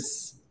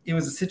was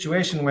a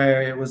situation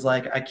where it was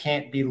like, I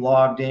can't be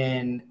logged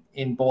in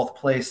both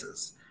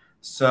places.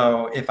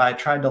 So if I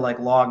tried to like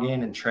log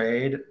in and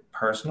trade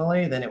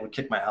personally, then it would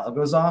kick my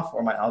algos off,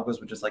 or my algos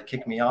would just like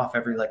kick me off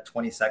every like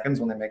 20 seconds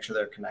when they make sure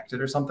they're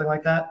connected or something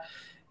like that.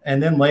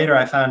 And then later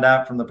I found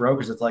out from the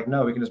brokers, it's like,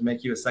 no, we can just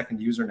make you a second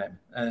username.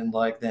 And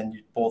like,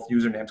 then both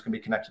usernames can be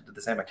connected to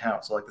the same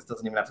account. So like, this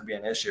doesn't even have to be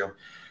an issue.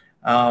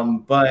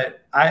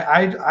 But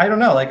I don't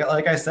know.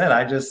 Like I said,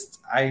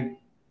 I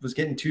was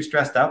getting too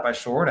stressed out by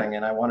shorting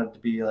and I wanted to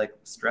be like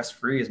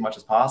stress-free as much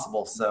as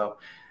possible. So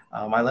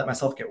I let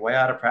myself get way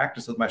out of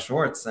practice with my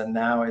shorts. And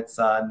now it's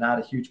not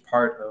a huge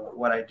part of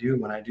what I do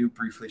when I do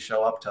briefly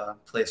show up to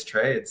place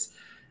trades.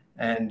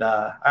 And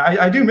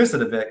I do miss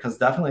it a bit because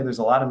definitely there's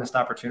a lot of missed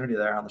opportunity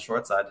there on the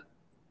short side.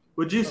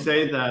 Would you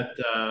say that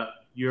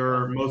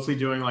you're mostly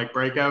doing like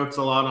breakouts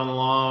a lot on the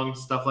long,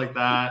 stuff like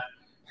that?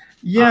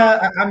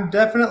 Yeah, I'm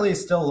definitely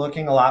still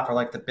looking a lot for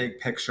like the big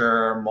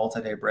picture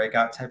multi-day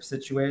breakout type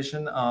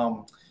situation.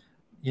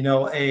 You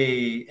know,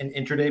 an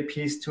intraday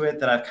piece to it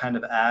that I've kind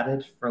of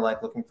added for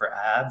like looking for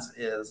ads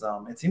is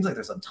it seems like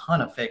there's a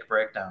ton of fake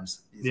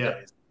breakdowns these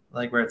days.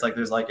 Like where it's like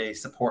there's like a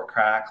support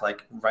crack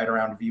like right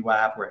around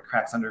VWAP where it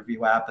cracks under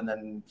VWAP and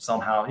then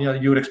somehow, you know,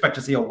 you would expect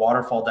to see a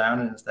waterfall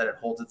down and instead it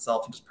holds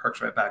itself and just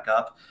perks right back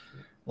up.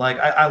 Like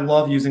I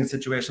love using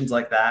situations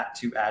like that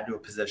to add to a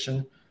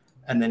position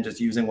and then just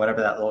using whatever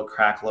that little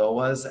crack low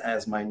was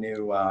as my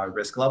new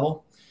risk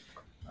level.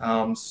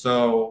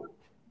 So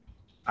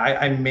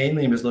I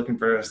mainly am just looking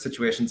for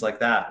situations like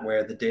that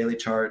where the daily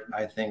chart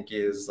I think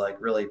is like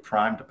really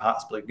primed to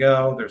possibly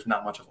go. There's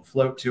not much of a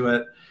float to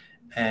it.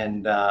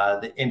 And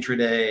the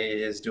intraday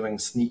is doing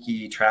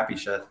sneaky, trappy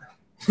shit.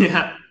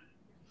 Yeah,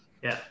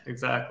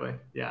 exactly.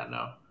 Yeah,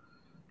 no.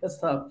 That's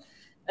tough.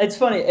 It's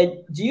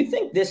funny. Do you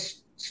think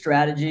this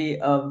strategy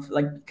of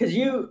like, because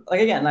you, like,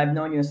 again, I've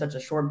known you as such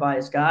a short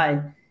bias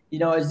guy, you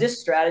know, is this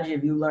strategy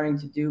of you learning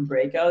to do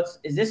breakouts,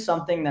 is this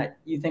something that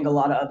you think a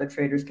lot of other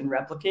traders can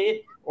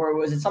replicate? Or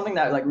was it something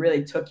that like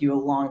really took you a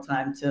long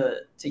time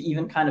to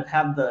even kind of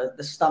have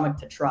the stomach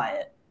to try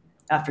it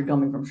after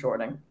coming from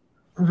shorting?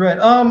 Right.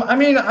 I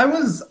mean, I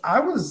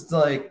was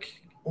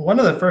like, one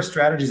of the first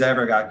strategies I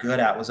ever got good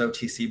at was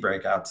OTC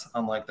breakouts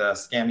on like the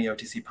scammy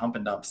OTC pump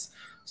and dumps.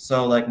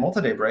 So like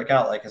multi-day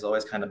breakout like has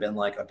always kind of been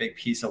like a big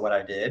piece of what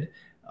I did.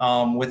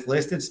 With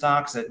listed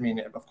stocks, I mean,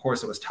 of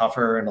course, it was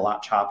tougher and a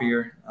lot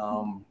choppier.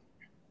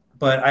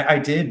 But I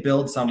did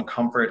build some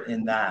comfort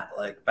in that,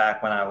 like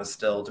back when I was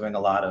still doing a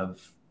lot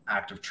of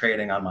active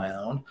trading on my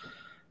own.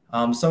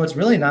 So it's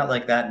really not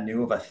like that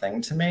new of a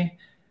thing to me.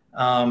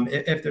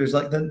 If there's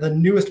like the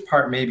newest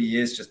part maybe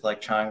is just like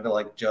trying to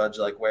like judge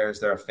like where is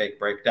there a fake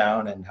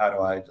breakdown and how do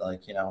I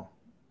like, you know,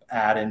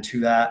 add into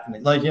that.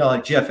 And like, you know,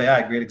 like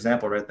GFAI, great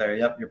example right there.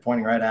 Yep, you're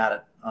pointing right at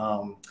it.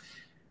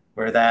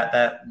 Where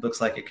that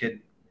looks like it could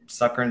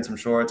sucker in some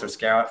shorts or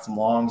scare out some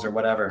longs or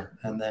whatever,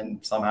 and then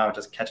somehow it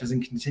just catches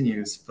and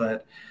continues.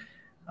 But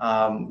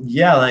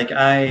yeah, like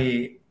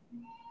I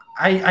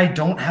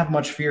don't have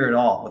much fear at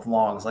all with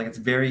longs. Like it's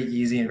very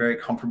easy and very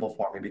comfortable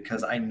for me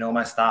because I know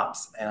my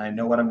stops and I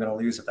know what I'm going to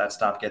lose if that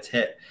stop gets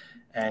hit.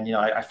 And you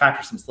know, I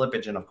factor some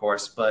slippage in, of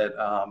course, but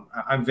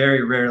I'm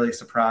very rarely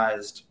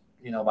surprised,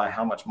 you know, by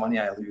how much money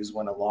I lose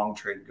when a long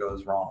trade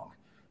goes wrong.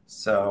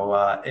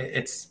 So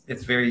it's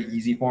very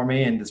easy for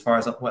me. And as far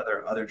as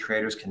whether other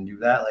traders can do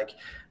that, like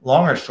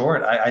long or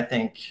short, I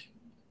think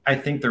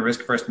the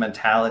risk first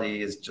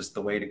mentality is just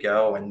the way to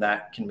go, and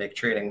that can make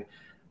trading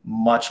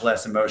much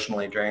less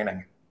emotionally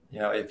draining. You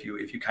know, if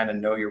you kind of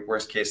know your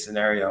worst case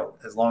scenario,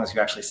 as long as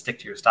you actually stick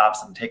to your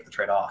stops and take the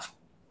trade off.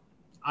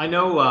 I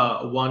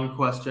know one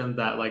question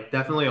that like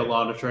definitely a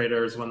lot of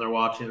traders when they're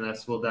watching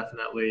this will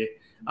definitely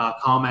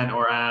comment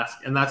or ask,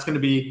 and that's going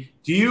to be,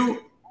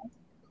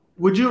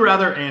 would you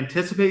rather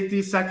anticipate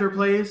these sector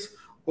plays,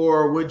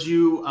 or would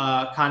you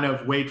kind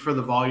of wait for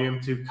the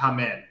volume to come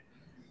in?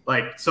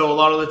 Like, so a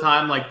lot of the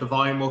time, like the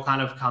volume will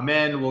kind of come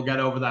in, we'll get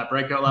over that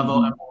breakout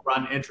level and we'll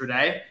run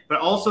intraday. But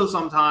also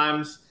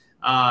sometimes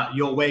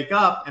you'll wake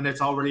up and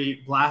it's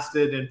already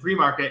blasted in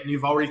pre-market and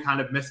you've already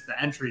kind of missed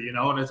the entry, you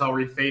know, and it's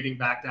already fading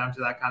back down to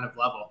that kind of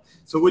level.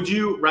 So would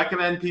you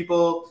recommend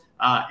people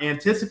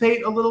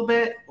anticipate a little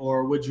bit,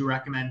 or would you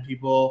recommend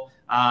people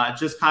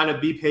just kind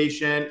of be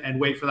patient and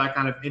wait for that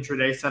kind of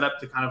intraday setup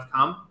to kind of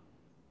come?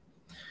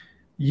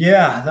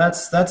 Yeah,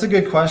 that's a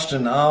good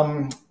question.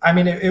 I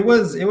mean, it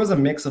was a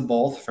mix of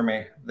both for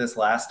me this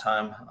last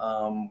time,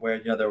 where,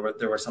 you know,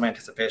 there were some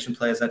anticipation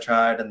plays I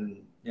tried,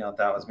 and, you know,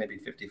 that was maybe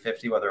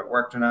 50-50 whether it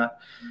worked or not.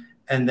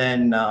 And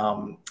then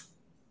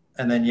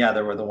yeah,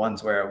 there were the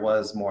ones where it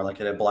was more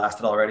like it had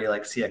blasted already,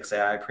 like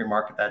CXAI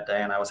pre-market that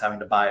day, and I was having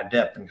to buy a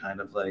dip and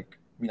kind of like,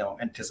 you know,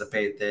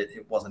 anticipate that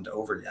it wasn't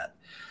over yet.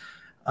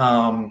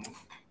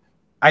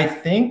 I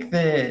think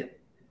that,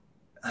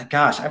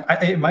 gosh,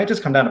 it might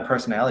just come down to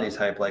personality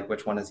type, like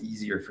which one is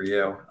easier for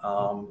you.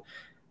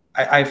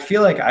 I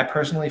feel like I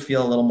personally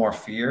feel a little more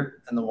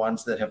fear in the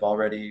ones that have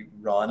already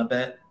run a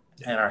bit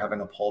and are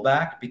having a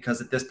pullback,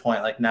 because at this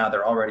point, like now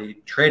they're already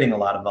trading a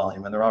lot of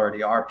volume and there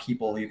already are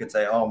people who you could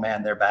say, oh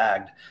man, they're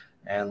bagged.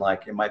 And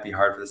like, it might be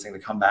hard for this thing to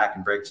come back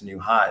and break to new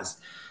highs.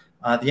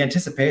 The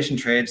anticipation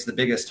trades, the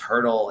biggest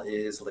hurdle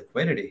is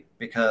liquidity,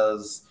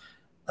 because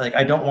like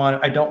I don't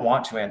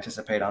want to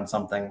anticipate on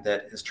something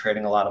that is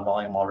trading a lot of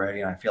volume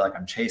already and I feel like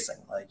I'm chasing.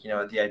 Like, you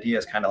know, the idea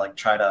is kind of like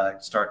try to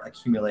start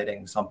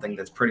accumulating something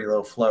that's pretty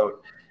low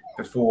float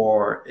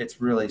before it's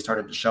really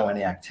started to show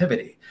any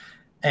activity.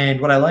 And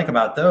what I like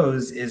about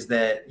those is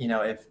that, you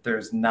know, if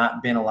there's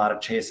not been a lot of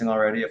chasing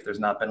already, if there's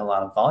not been a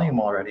lot of volume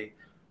already,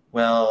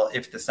 well,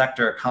 if the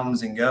sector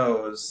comes and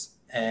goes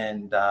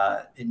and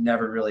it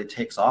never really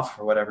takes off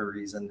for whatever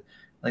reason,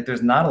 like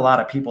there's not a lot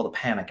of people to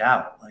panic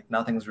out. Like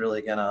nothing's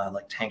really gonna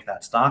like tank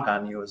that stock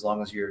on you as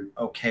long as you're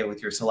okay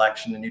with your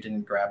selection and you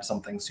didn't grab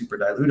something super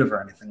dilutive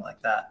or anything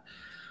like that.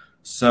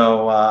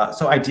 So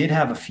I did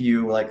have a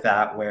few like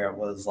that where it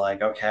was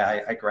like,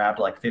 okay, I grabbed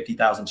like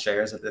 50,000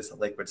 shares of this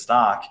liquid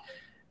stock,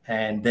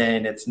 and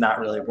then it's not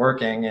really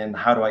working. And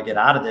how do I get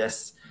out of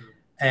this?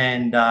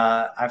 And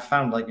I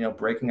found like, you know,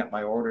 breaking up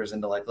my orders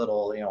into like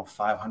little, you know,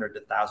 500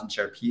 to 1,000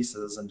 share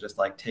pieces and just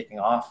like taking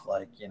off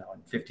like, you know, in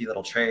 50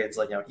 little trades.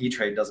 Like, you know,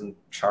 E-Trade doesn't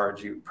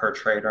charge you per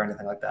trade or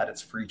anything like that.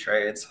 It's free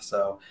trades.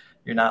 So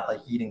you're not like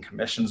eating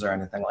commissions or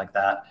anything like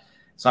that.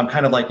 So I'm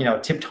kind of like, you know,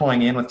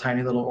 tiptoeing in with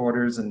tiny little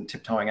orders and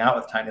tiptoeing out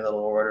with tiny little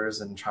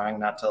orders and trying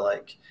not to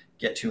like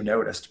get too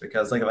noticed,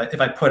 because like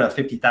if I put a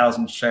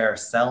 50,000 share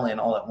sell in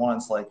all at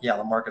once, like, yeah,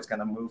 the market's going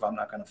to move. I'm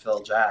not going to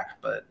fill jack,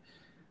 but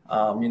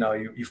you know,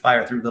 you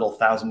fire through little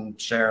 1,000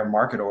 share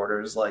market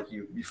orders, like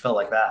you feel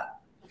like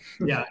that.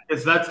 Yeah,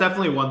 because that's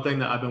definitely one thing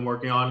that I've been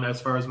working on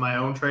as far as my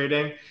own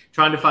trading,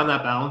 trying to find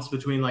that balance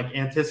between like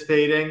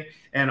anticipating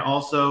and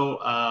also,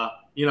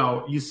 you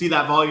know, you see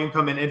that volume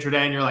come in intraday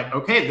and you're like,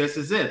 okay, this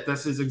is it.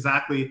 This is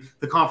exactly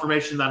the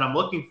confirmation that I'm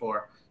looking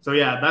for. So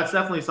yeah, that's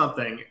definitely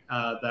something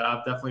that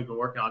I've definitely been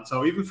working on.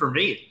 So even for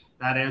me,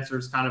 that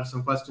answers kind of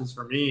some questions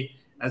for me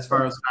as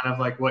far as kind of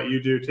like what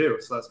you do too.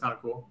 So that's kind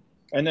of cool.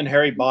 And then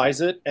Harry buys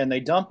it and they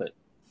dump it.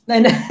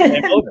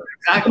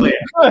 Exactly.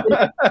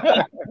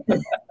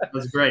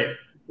 That's great.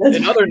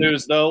 In other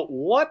news, though,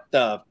 what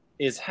the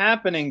is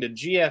happening to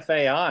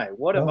GFAI?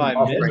 What have I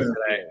missed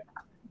today?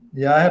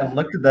 Yeah, I hadn't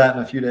looked at that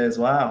in a few days.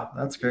 Wow,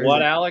 that's crazy.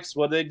 What, Alex?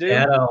 What did they do? They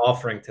had an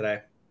offering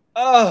today.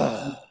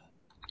 Oh,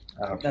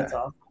 okay. That's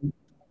awesome.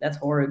 That's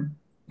horrid.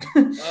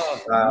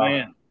 Oh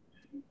man,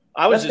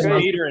 I was That's just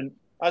crazy.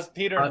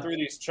 petering through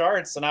these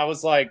charts, and I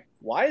was like,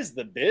 why is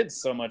the bid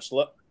so much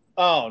low?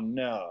 Oh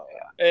no.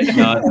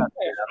 No,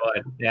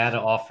 they had an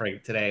offering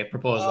today, a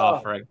proposed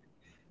offering.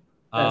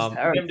 That's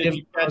terrible. Tim, did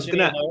you catch any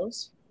of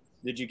those?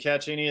 Did you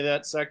catch any of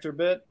that sector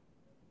bit?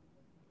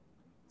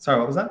 Sorry,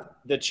 what was that?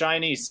 The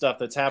Chinese stuff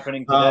that's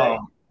happening today. Oh,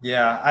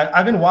 yeah,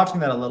 I've been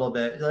watching that a little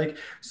bit. Like,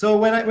 so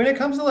when it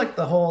comes to like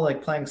the whole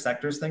like playing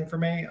sectors thing for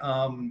me,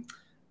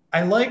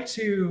 I like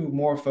to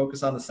more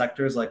focus on the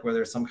sectors like where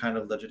there's some kind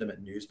of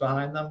legitimate news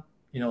behind them.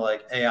 You know,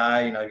 like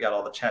AI. You know, you got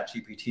all the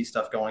ChatGPT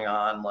stuff going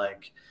on.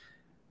 Like,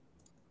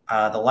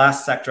 the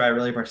last sector I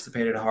really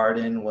participated hard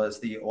in was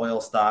the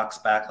oil stocks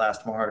back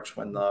last March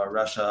when the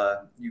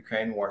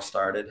Russia-Ukraine war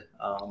started.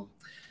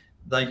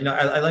 Like, you know,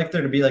 I like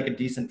there to be like a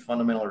decent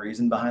fundamental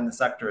reason behind the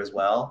sector as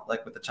well.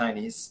 Like with the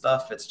Chinese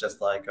stuff, it's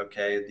just like,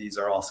 okay, these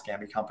are all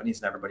scammy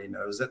companies and everybody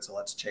knows it, so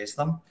let's chase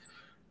them.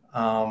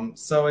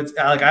 So it's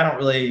like I don't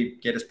really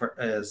get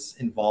as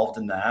involved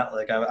in that.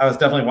 Like I was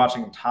definitely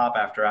watching top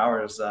after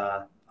hours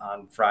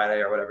on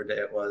Friday or whatever day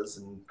it was,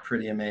 and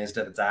pretty amazed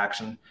at its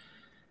action.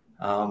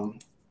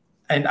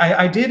 And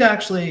I did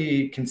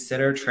actually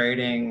consider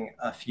trading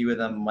a few of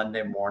them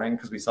Monday morning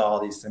because we saw all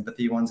these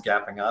sympathy ones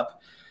gapping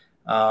up.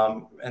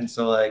 And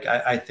so like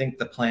I think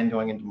the plan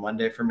going into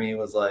Monday for me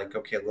was like,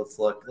 okay, let's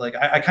look. Like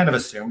I kind of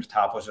assumed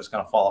top was just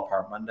going to fall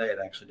apart Monday. It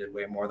actually did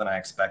way more than I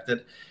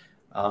expected.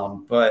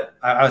 But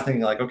I was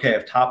thinking like, okay,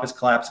 if top is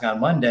collapsing on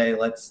Monday,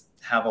 let's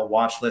have a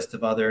watch list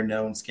of other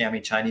known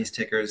scammy Chinese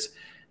tickers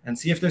and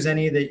see if there's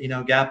any that, you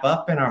know, gap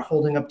up and are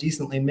holding up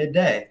decently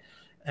midday.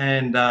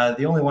 And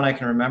the only one I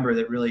can remember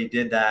that really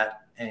did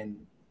that and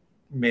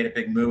made a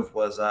big move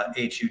was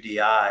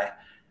HUDI.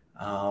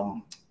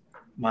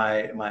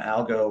 My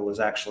algo was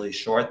actually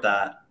short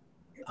that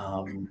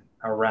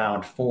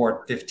around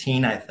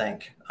 4:15, I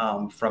think,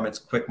 from its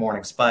quick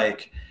morning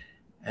spike,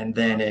 and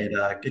then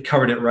it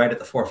covered it right at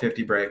the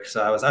 4:50 break.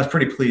 So I was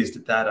pretty pleased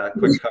at that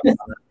quick cover.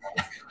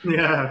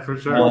 Yeah, for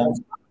sure.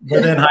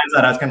 But in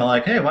hindsight, I was kind of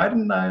like, hey, why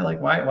did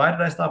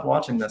I stop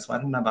watching this? Why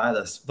didn't I buy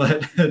this?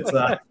 But it's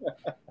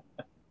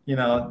you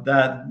know,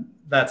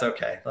 that's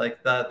okay.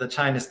 Like the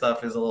China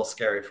stuff is a little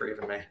scary for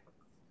even me.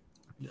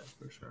 Yeah,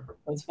 for sure.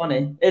 That's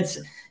funny. It's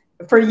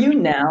for you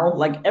now,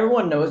 like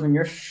everyone knows when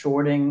you're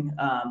shorting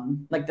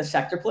like the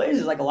sector plays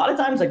is like a lot of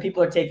times like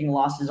people are taking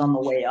losses on the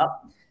way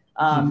up.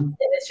 And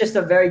it's just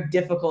a very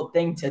difficult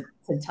thing to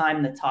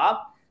time the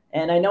top.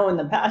 And I know in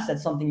the past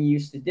that's something you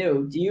used to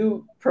do. Do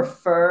you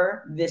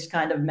prefer this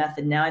kind of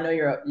method now? I know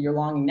you're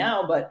longing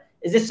now, but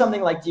is this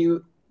something like, do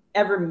you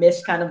ever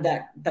miss kind of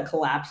the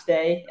collapse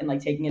day and like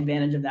taking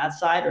advantage of that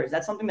side, or is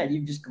that something that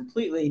you've just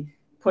completely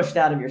pushed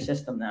out of your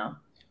system now?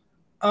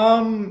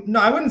 No,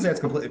 I wouldn't say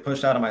it's completely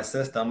pushed out of my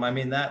system. I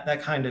mean,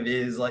 that kind of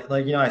is like,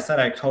 you know, I said,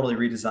 I totally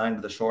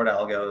redesigned the short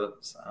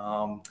algos.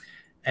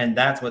 And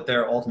that's what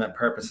their ultimate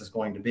purpose is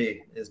going to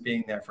be, is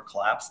being there for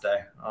collapse day.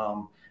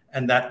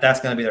 And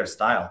that's going to be their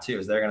style too,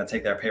 is they're going to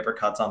take their paper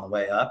cuts on the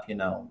way up, you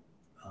know,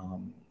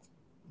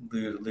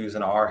 lose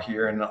an R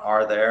here and an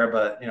R there,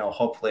 but, you know,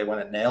 hopefully when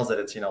it nails it,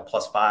 it's, you know,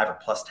 +5 or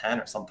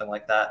 +10 or something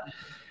like that.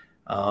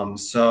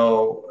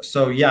 So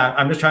yeah,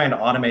 I'm just trying to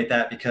automate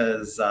that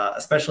because,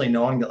 especially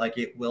knowing that like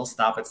it will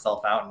stop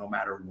itself out no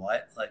matter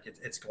what, like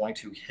it's going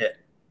to hit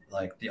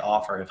like the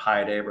offer if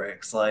high day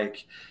breaks.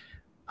 Like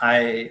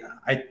I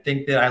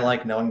think that I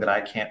like knowing that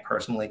I can't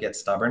personally get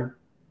stubborn.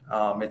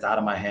 It's out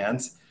of my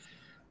hands.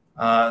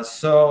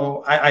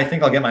 So I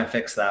think I'll get my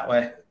fix that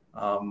way.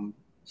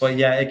 But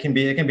yeah, it can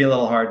be a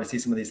little hard to see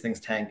some of these things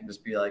tank and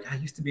just be like, I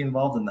used to be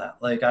involved in that.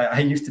 Like I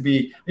used to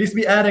be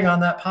adding on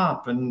that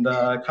pop and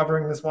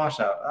covering this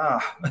washout.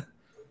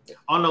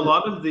 On a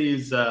lot of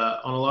these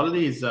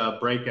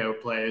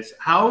breakout plays,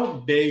 how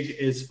big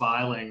is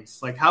filings?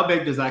 Like how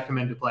big does that come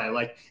into play?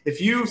 Like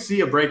if you see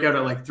a breakout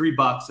at like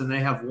 $3 and they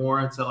have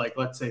warrants at like,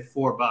 let's say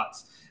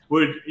 $4,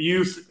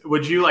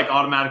 would you like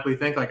automatically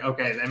think like,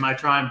 okay, they might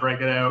try and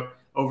break it out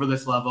over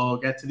this level,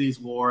 get to these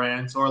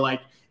warrants, or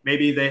like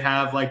maybe they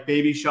have like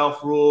baby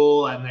shelf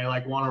rule and they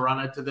like want to run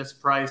it to this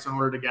price in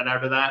order to get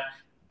out of that.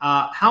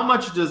 How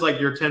much does like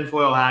your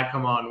tinfoil hat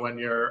come on when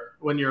you're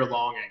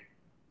longing?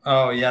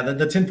 Oh yeah,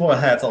 the tinfoil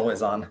hat's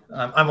always on.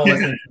 I'm always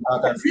thinking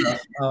about that stuff.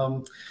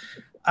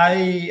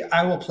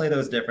 I will play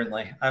those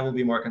differently. I will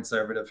be more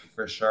conservative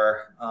for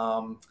sure.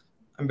 I'm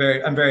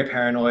very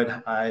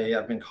paranoid. I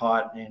have been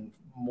caught in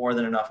more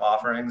than enough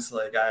offerings.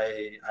 Like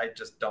I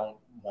just don't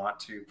want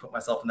to put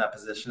myself in that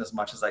position as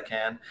much as I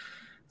can.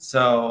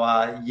 So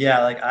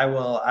yeah, like I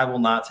will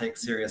not take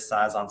serious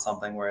size on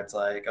something where it's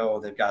like, oh,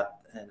 they've got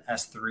an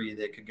S3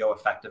 that could go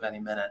effective any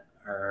minute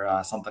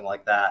or something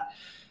like that.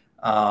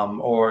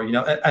 Or, you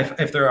know,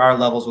 if there are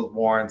levels with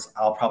warrants,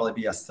 I'll probably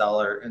be a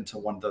seller into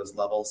one of those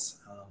levels.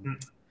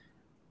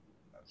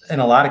 In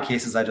a lot of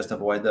cases, I just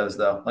avoid those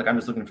though. Like I'm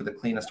just looking for the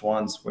cleanest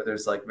ones where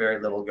there's like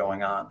very little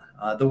going on.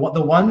 The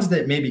ones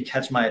that maybe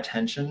catch my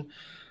attention,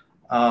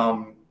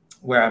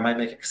 where I might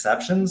make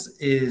exceptions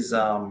is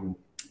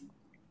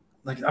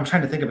like I'm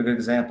trying to think of a good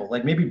example.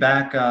 Like maybe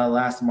back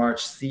last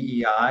March,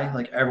 CEI,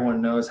 like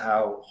everyone knows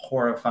how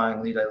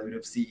horrifyingly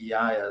dilutive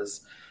CEI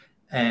is.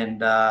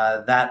 And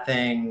that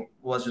thing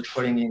was just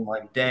putting in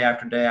like day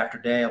after day after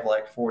day of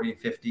like 40,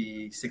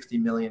 50, 60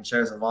 million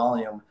shares of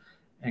volume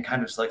and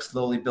kind of just like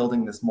slowly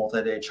building this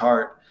multi-day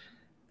chart.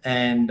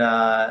 And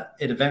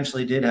it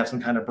eventually did have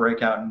some kind of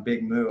breakout and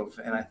big move.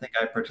 And I think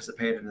I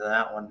participated in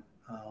that one.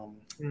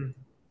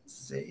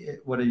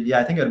 Yeah,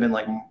 I think it would have been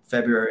like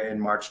February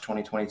and March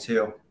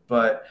 2022.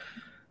 But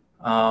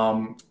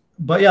yeah,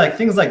 like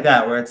things like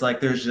that, where it's like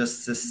there's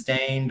just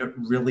sustained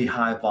really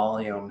high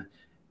volume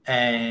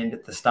and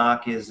the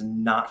stock is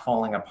not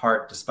falling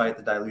apart despite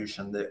the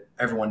dilution that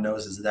everyone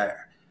knows is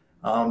there.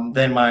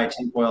 Then my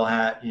tinfoil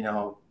hat,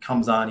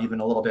 comes on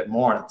even a little bit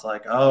more, and it's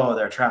like, oh,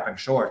 they're trapping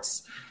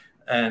shorts,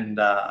 and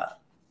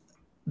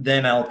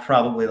then I'll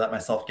probably let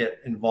myself get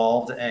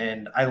involved.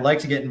 And I like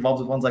to get involved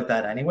with ones like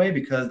that anyway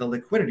because the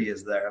liquidity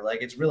is there.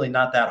 Like it's really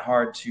not that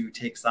hard to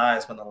take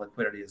size when the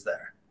liquidity is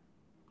there.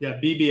 Yeah,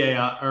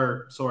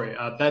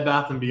 Bed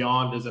Bath and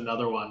Beyond is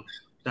another one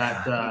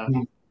that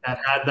that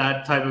had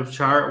that type of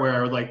chart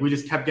where like we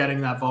just kept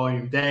getting that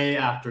volume day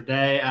after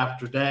day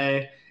after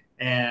day.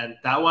 And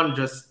that one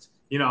just,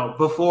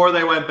 before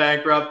they went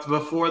bankrupt,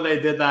 before they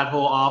did that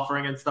whole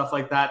offering and stuff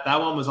like that, that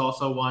one was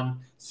also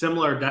one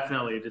similar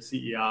definitely to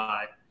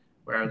CEI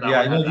where that one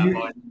had that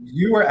volume.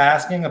 You were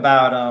asking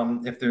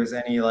about if there's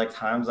any like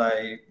times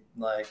I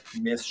like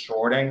miss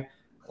shorting.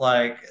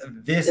 Like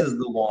this is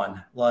the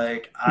one.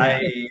 Like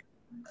I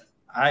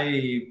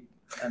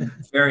am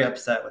very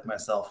upset with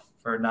myself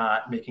for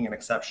not making an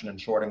exception and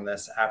shorting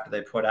this after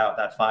they put out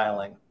that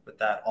filing with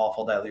that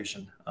awful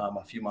dilution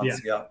a few months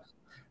ago.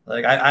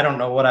 Like, I don't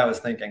know what I was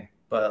thinking,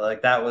 but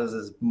like that was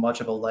as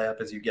much of a layup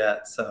as you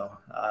get. So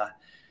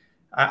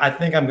I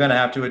think I'm going to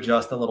have to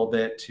adjust a little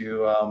bit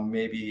to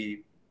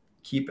maybe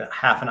keep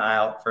half an eye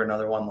out for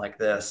another one like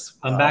this.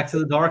 I'm back to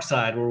the dark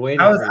side. We're waiting.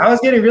 I was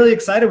getting really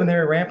excited when they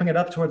were ramping it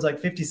up towards like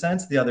 50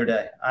 cents the other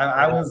day.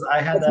 I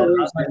had that on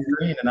my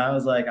screen and I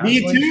was like,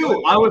 me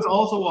too. I was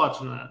also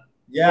watching that.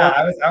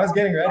 Yeah, I was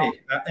getting ready,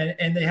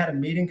 and they had a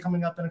meeting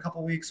coming up in a couple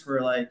of weeks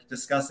for like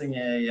discussing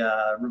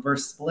a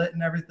reverse split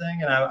and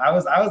everything. And I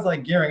was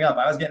like gearing up.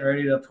 I was getting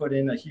ready to put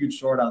in a huge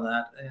short on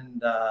that,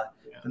 and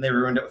then they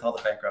ruined it with all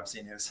the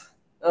bankruptcy news.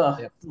 Oh,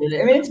 I mean,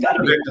 it's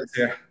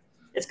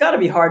got to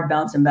be hard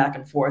bouncing back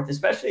and forth,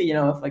 especially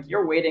if like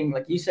you're waiting,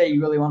 like you say,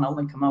 you really want to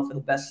only come out for the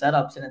best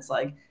setups, and it's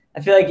like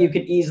I feel like you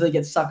could easily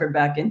get suckered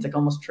back into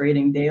almost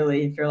trading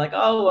daily if you're like,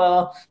 oh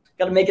well.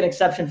 Got to make an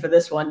exception for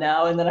this one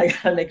now, and then I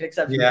got to make an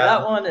exception for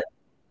that one.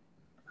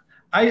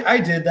 I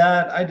did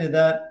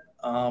that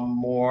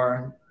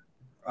more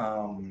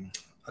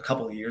a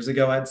couple of years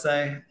ago, I'd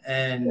say,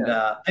 and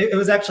it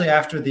was actually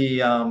after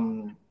the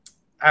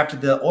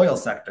oil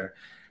sector.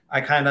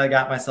 I kind of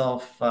got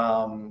myself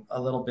a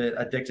little bit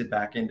addicted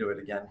back into it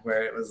again,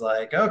 where it was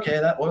like, okay,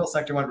 that oil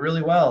sector went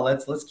really well.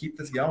 Let's keep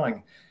this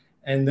going.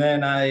 And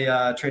then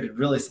I traded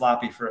really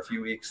sloppy for a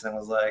few weeks and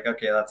was like,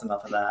 okay, that's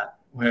enough of that.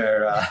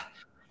 Where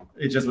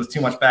it just was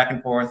too much back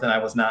and forth and I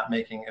was not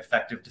making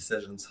effective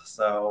decisions.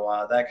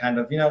 So that kind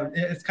of,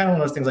 it's kind of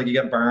one of those things like you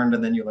get burned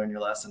and then you learn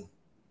your lesson.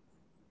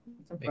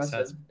 It's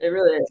impressive. It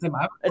really is. Tim,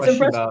 I have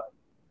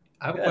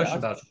a question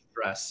about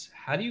stress.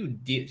 How do you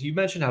deal? You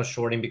mentioned how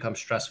shorting becomes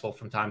stressful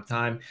from time to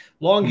time.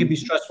 Long can be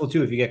stressful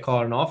too if you get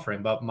caught in an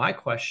offering. But my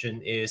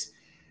question is,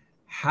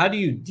 how do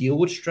you deal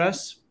with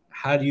stress?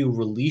 How do you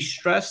release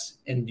stress?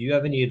 And do you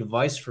have any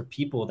advice for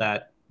people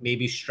that may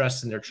be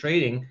stressed in their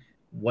trading,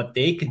 what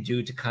they could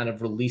do to kind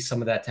of release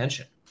some of that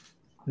tension?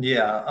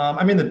 Yeah.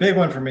 I mean, the big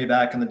one for me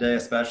back in the day,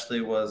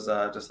 especially was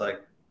just like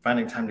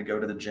finding time to go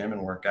to the gym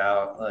and work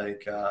out,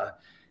 like,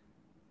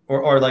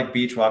 or like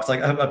beach walks.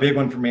 Like a big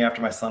one for me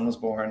after my son was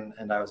born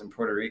and I was in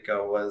Puerto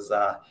Rico was,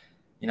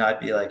 I'd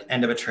be like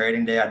end of a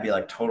trading day. I'd be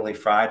like totally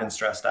fried and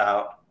stressed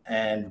out.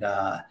 And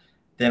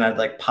then I'd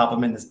like pop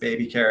him in this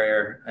baby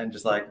carrier and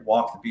just like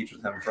walk the beach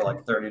with him for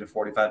like 30 to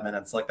 45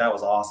 minutes. Like that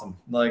was awesome.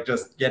 Like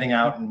just getting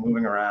out and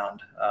moving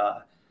around.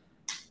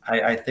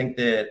 I think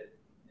that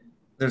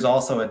there's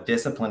also a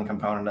discipline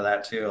component to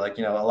that too. Like,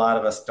 a lot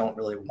of us don't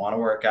really want to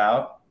work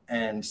out.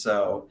 And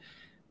so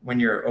when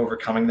you're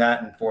overcoming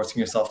that and forcing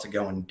yourself to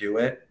go and do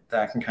it,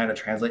 that can kind of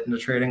translate into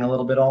trading a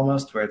little bit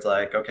almost, where it's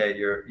like, okay,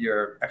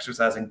 you're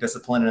exercising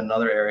discipline in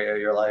another area of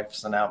your life.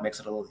 So now it makes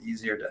it a little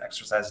easier to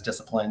exercise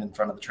discipline in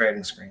front of the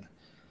trading screen.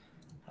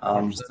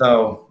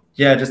 So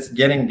yeah, just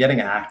getting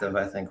active,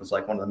 I think was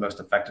like one of the most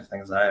effective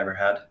things I ever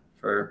had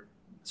for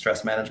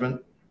stress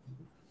management.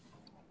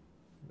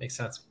 Makes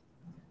sense.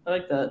 I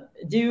like that.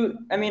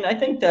 I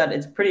think that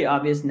it's pretty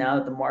obvious now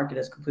that the market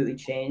has completely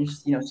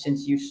changed,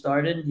 since you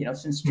started,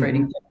 since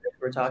trading,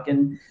 we're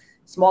talking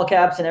small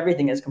caps and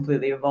everything has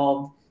completely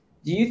evolved.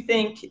 Do you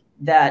think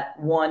that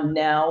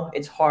now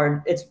it's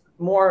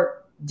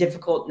more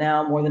difficult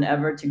now more than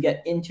ever to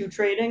get into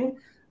trading?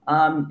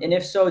 And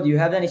if so, do you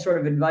have any sort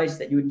of advice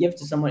that you would give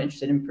to someone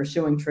interested in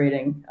pursuing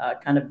trading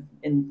kind of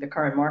in the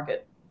current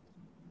market?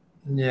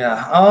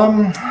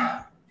 Yeah.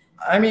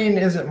 I mean,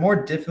 is it more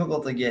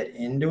difficult to get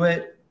into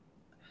it?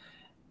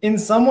 In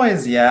some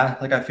ways, yeah.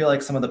 Like I feel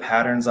like some of the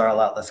patterns are a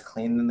lot less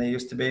clean than they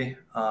used to be.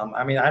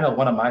 I mean, I know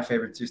one of my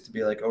favorites used to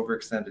be like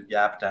overextended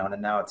gap down,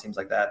 and now it seems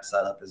like that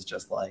setup is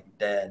just like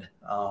dead.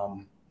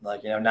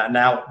 Like, you know,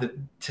 now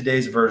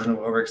today's version of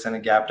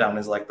overextended gap down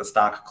is like the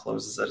stock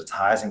closes at its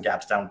highs and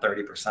gaps down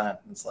 30%.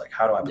 It's like,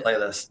 how do I play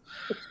this?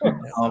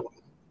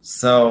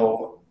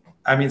 So,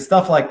 I mean,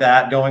 stuff like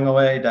that going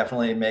away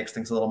definitely makes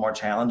things a little more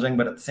challenging.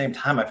 But at the same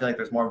time, I feel like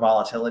there's more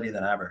volatility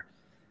than ever.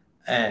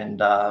 And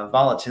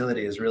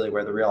volatility is really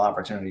where the real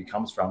opportunity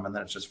comes from. And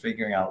then it's just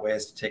figuring out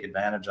ways to take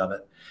advantage of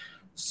it.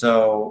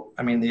 So,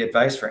 I mean, the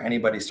advice for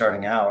anybody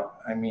starting out,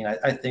 I mean,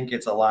 I think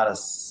it's a lot of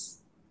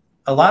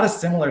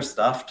similar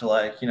stuff to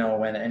like, you know,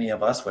 when any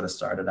of us would have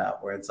started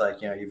out, where it's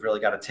like, you know, you've really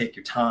got to take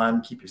your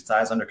time, keep your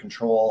size under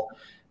control,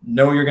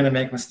 know you're going to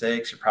make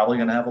mistakes. You're probably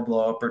going to have a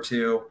blow up or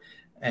two,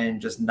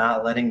 and just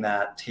not letting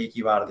that take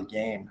you out of the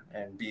game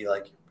and be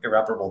like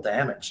irreparable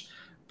damage,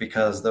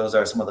 because those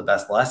are some of the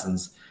best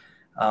lessons.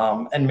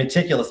 And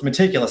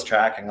meticulous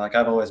tracking. Like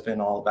I've always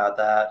been all about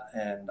that,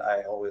 and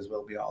I always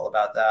will be all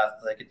about that.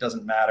 Like it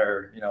doesn't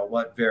matter, you know,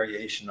 what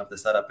variation of the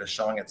setup is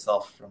showing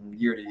itself from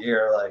year to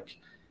year. Like,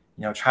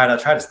 you know, try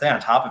to stay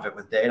on top of it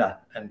with data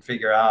and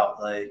figure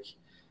out, like,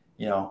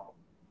 you know,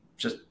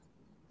 just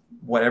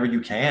whatever you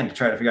can to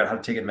try to figure out how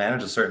to take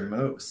advantage of certain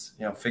moves.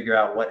 You know, figure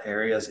out what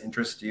areas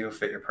interest you,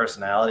 fit your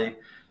personality,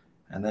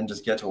 and then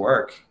just get to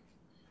work.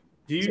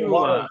 Do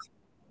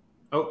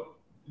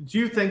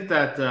you think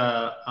that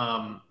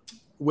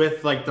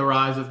with like the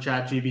rise of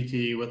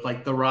ChatGPT, with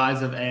like the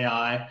rise of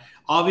AI,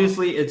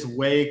 obviously it's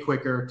way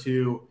quicker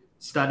to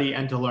study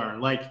and to learn.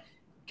 Like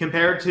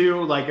compared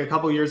to like a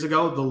couple years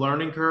ago, the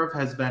learning curve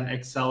has been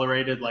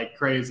accelerated like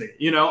crazy.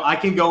 You know, I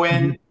can go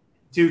in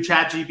to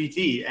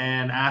ChatGPT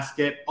and ask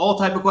it all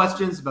type of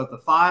questions about the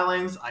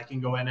filings. I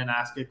can go in and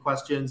ask it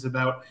questions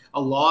about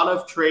a lot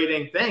of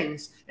trading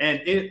things,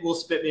 and it will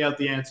spit me out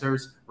the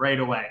answers right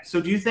away. So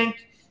do you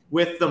think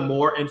with the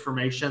more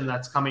information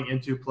that's coming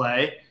into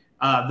play,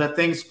 that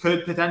things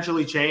could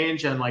potentially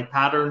change and like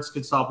patterns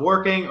could stop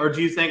working? Or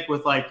do you think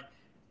with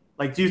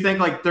do you think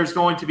like there's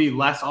going to be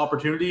less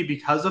opportunity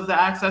because of the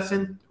access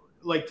in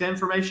like to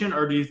information?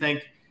 Or do you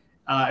think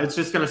it's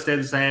just going to stay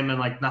the same and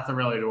like nothing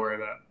really to worry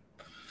about?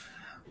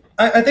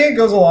 I think it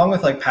goes along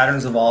with like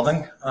patterns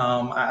evolving.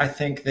 I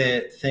think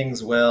that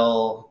things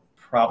will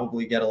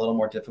probably get a little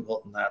more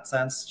difficult in that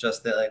sense,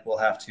 just that like we'll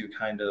have to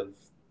kind of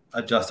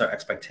adjust our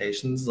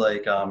expectations.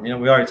 Like, you know,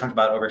 we already talked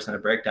about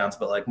overextended breakdowns,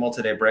 but like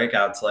multi-day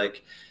breakouts,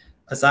 like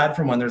aside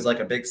from when there's like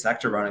a big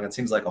sector running, it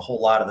seems like a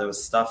whole lot of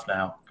those stuff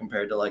now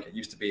compared to like it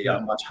used to be a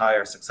much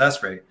higher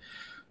success rate.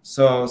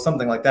 So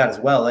something like that as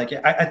well. Like,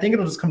 I think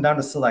it'll just come down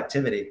to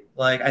selectivity.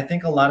 Like, I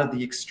think a lot of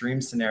the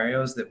extreme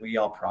scenarios that we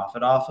all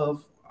profit off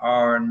of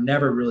are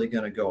never really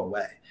going to go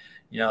away.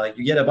 You know, like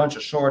you get a bunch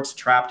of shorts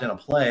trapped in a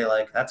play,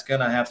 like that's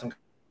going to have some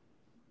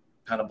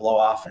kind of blow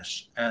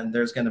offish, and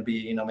there's going to be,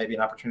 you know, maybe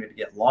an opportunity to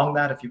get long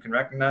that if you can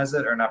recognize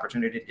it, or an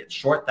opportunity to get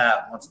short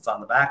that once it's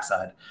on the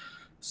backside.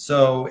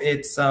 So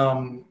it's,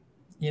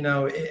 you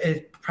know,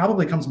 it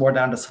probably comes more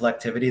down to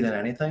selectivity than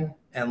anything,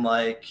 and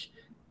like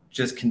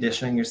just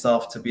conditioning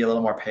yourself to be a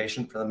little more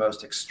patient for the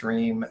most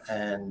extreme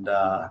and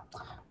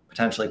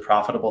potentially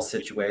profitable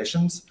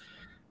situations.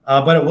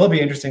 But it will be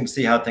interesting to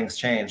see how things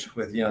change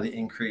with, you know, the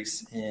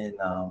increase in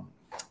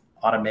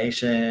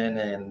automation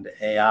and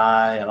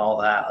AI and all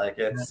that. Like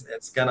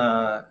it's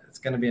gonna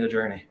be a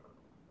journey.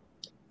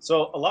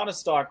 So a lot of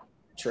stock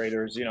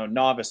traders, you know,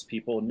 novice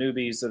people,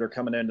 newbies that are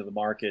coming into the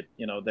market,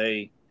 you know,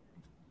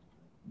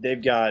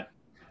 they've got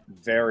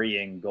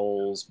varying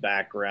goals,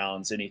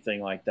 backgrounds,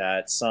 anything like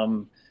that.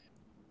 Some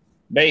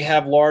may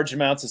have large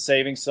amounts of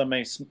savings, some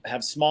may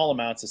have small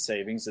amounts of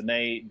savings, and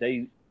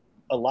a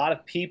lot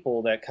of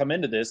people that come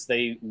into this,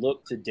 they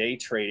look to day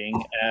trading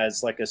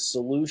as like a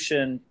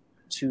solution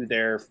to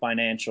their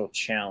financial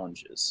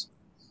challenges.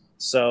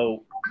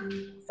 So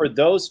for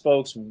those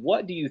folks,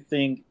 what do you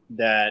think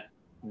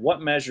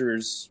what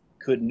measures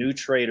could new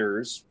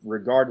traders,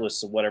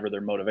 regardless of whatever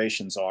their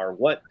motivations are,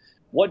 what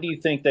do you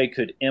think they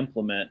could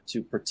implement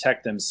to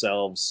protect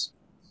themselves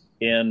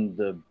in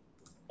the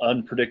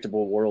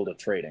unpredictable world of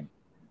trading?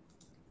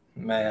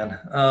 Man,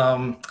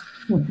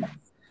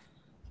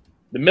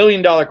 the $1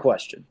 million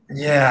question.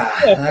 Yeah,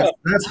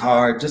 that's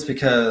hard, just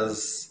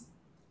because,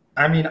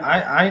 I mean,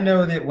 I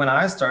know that when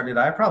I started,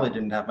 I probably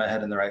didn't have my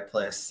head in the right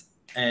place.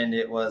 And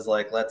it was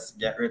like, let's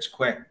get rich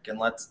quick and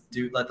let's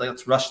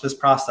rush this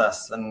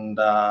process. And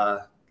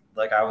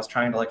like I was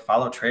trying to like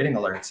follow trading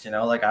alerts, you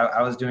know, like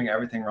I was doing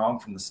everything wrong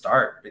from the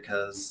start,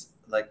 because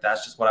like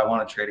that's just what I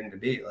wanted trading to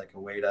be, like a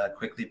way to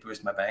quickly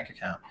boost my bank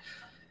account.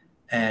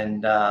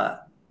 And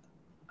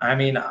I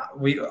mean,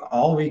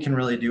 all we can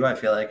really do, I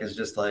feel like, is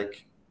just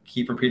like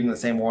keep repeating the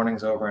same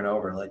warnings over and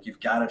over. Like, you've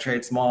got to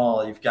trade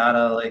small. You've got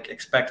to like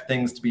expect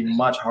things to be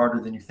much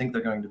harder than you think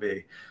they're going to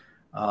be.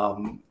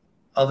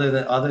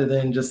 Other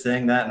than just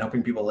saying that and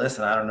hoping people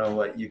listen, I don't know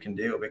what you can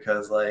do,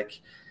 because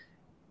like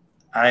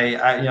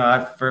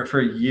I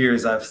for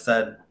years I've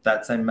said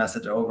that same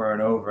message over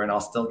and over, and I'll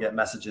still get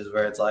messages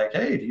where it's like,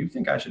 hey, do you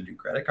think I should do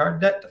credit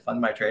card debt to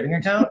fund my trading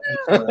account?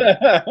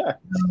 Like,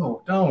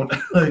 no, don't.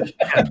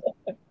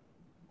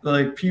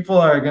 Like people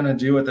are going to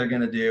do what they're going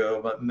to do,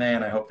 but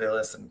man, I hope they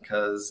listen,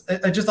 because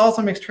it just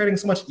also makes trading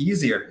so much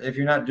easier if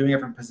you're not doing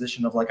it from a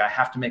position of like, I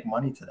have to make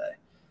money today.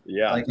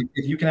 Yeah. Like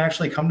if you can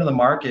actually come to the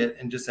market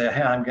and just say,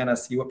 hey, I'm going to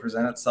see what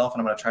presents itself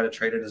and I'm going to try to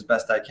trade it as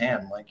best I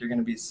can. Like you're going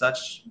to be so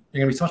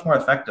much more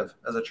effective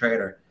as a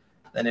trader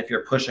than if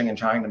you're pushing and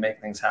trying to make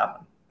things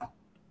happen.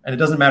 And it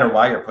doesn't matter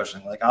why you're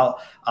pushing. Like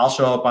I'll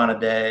show up on a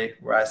day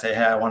where I say,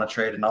 hey, I want to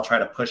trade, and I'll try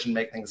to push and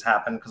make things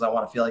happen because I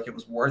want to feel like it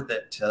was worth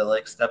it to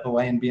like step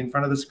away and be in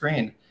front of the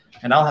screen.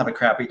 And I'll have a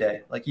crappy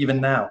day. Like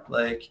even now,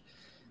 like,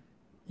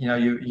 you know,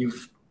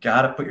 you've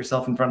got to put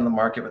yourself in front of the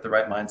market with the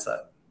right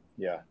mindset.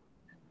 Yeah.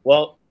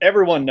 Well,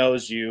 everyone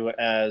knows you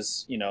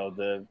as, you know,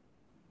 the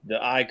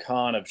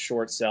icon of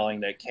short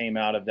selling that came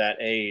out of that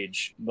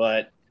age,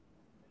 but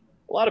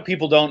a lot of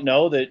people don't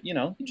know that, you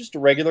know, you're just a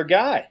regular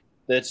guy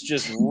that's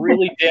just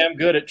really damn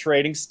good at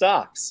trading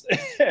stocks.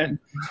 And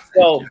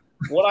so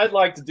what I'd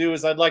like to do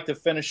is I'd like to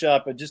finish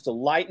up with just a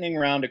lightning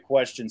round of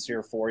questions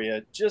here for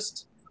you.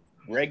 Just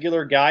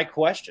regular guy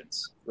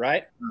questions,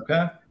 right?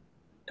 Okay.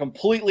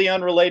 Completely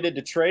unrelated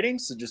to trading,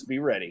 so just be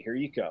ready. Here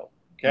you go.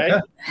 Okay.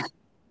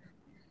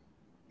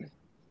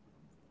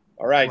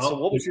 All right. Well, so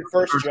what was your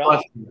first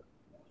job?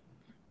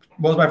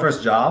 What was my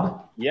first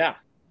job? Yeah.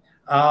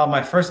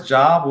 My first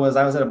job was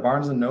I was at a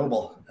Barnes &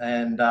 Noble,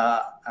 and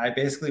I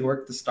basically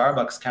worked the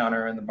Starbucks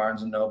counter in the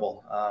Barnes &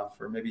 Noble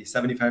for maybe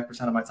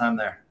 75% of my time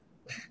there.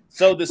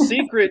 So the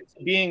secret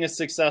to being a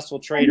successful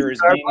trader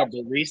is being a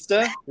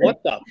barista?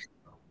 What the?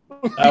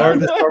 I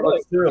worked the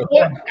Starbucks too.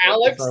 What,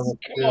 Alex?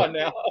 Come on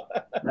now.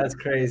 That's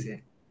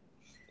crazy.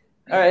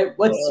 All right.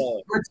 What's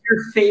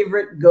your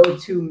favorite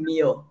go-to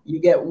meal? You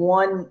get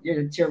one,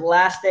 it's your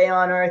last day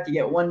on earth. You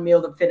get one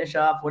meal to finish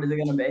off. What is it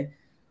going to be?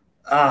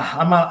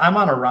 I'm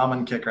on a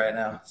ramen kick right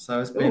now. So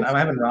I'm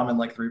having ramen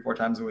like 3-4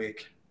 times a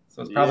week.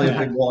 So it's probably a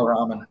big bowl of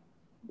ramen.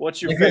 What's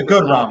your favorite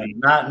good ramen?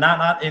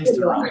 Not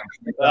instant ramen.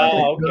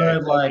 Oh, okay.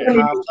 Good, like top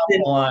of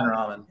the line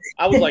ramen.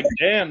 I was like,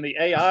 damn, the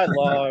AI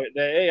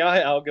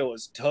algo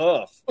is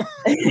tough.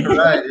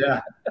 Right,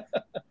 yeah.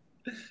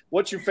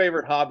 What's your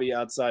favorite hobby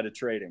outside of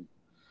trading?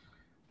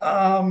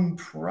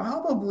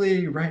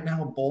 Probably right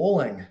now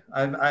bowling.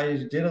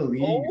 I did a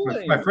league,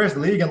 my first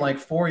league in like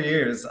 4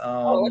 years.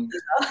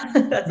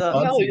 That's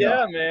hell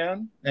yeah,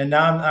 man. And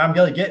now I'm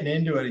really getting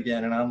into it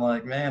again, and I'm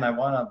like, man, I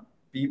want to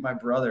beat my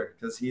brother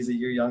because he's a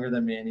year younger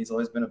than me, and he's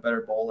always been a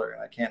better bowler,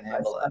 and I can't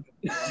handle that.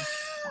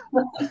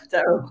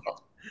 Terrible.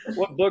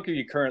 What book are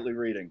you currently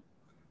reading?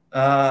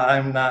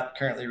 I'm not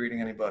currently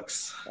reading any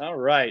books. All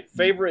right.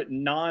 Favorite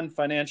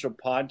non-financial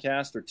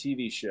podcast or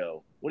TV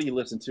show? What do you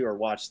listen to or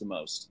watch the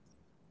most?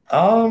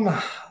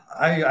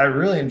 I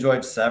really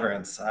enjoyed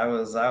Severance. I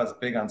was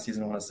big on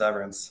season 1 of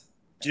Severance.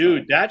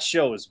 Dude, that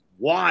show is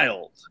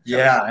wild.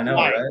 Yeah, I know,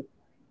 right?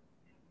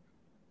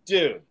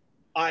 Dude,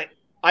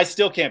 I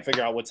still can't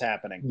figure out what's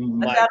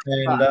happening.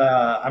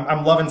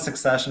 I'm loving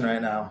Succession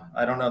right now.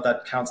 I don't know if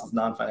that counts as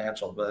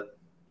non-financial, but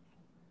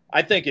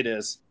I think it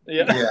is.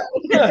 Yeah.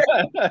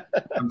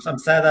 I'm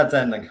sad that's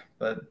ending,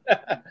 but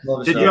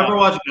did you ever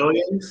watch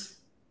Billions?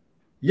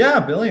 Yeah,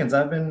 Billions.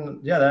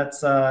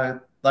 That's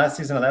last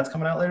season of that's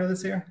coming out later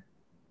this year.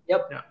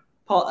 Yep. Yeah.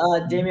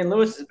 Paul, Damian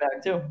Lewis is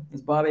back too.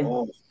 It's Bobby.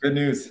 Oh, good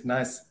news.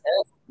 Nice.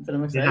 That's what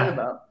I'm excited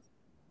about.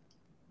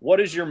 What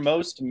is your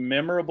most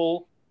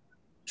memorable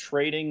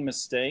trading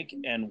mistake,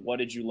 and what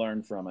did you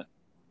learn from it?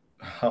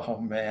 Oh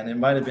man, it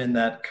might have been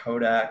that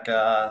Kodak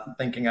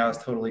thinking I was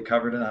totally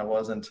covered and I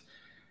wasn't.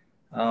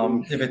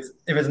 If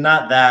it's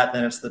not that,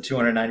 then it's the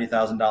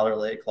 $290,000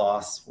 lake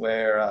loss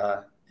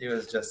where it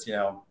was just, you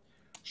know,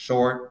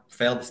 short,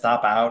 failed to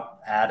stop out,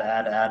 add,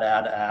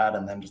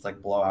 and then just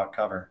like blowout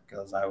cover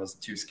because I was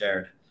too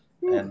scared.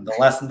 And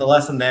the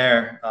lesson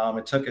there,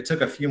 it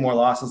took a few more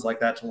losses like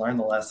that to learn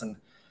the lesson.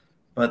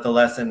 But the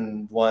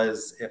lesson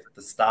was, if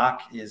the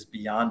stock is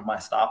beyond my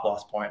stop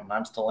loss point and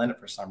I'm still in it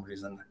for some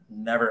reason,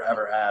 never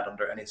ever add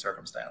under any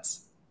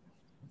circumstance.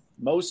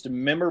 Most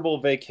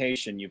memorable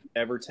vacation you've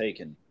ever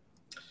taken?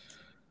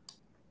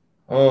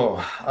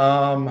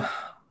 I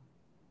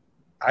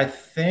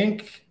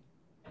think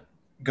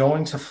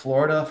going to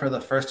Florida for the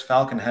first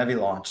Falcon Heavy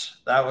launch.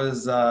 That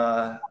was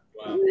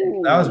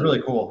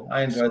really cool.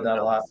 I enjoyed that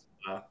a lot.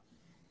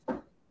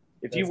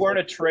 If you weren't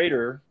a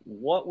trader,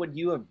 what would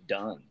you have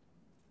done?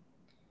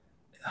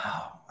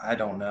 Oh, I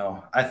don't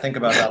know. I think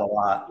about that a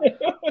lot.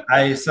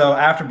 So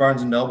after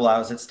Barnes & Noble, I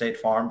was at State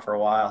Farm for a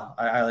while.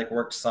 I like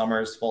worked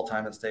summers full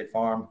time at State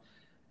Farm,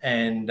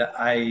 and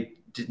I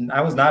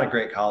was not a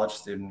great college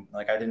student.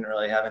 Like I didn't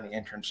really have any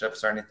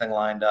internships or anything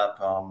lined up.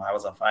 I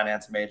was a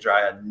finance major.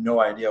 I had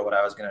no idea what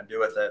I was going to do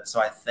with it.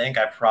 So I think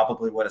I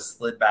probably would have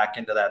slid back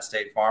into that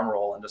State Farm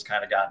role and just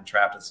kind of gotten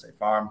trapped at State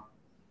Farm.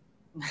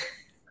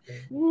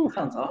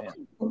 Sounds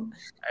awesome.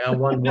 I got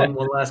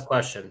one last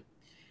question.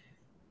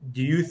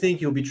 Do you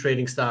think you'll be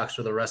trading stocks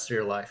for the rest of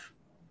your life?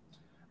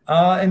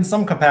 In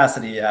some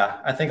capacity, yeah.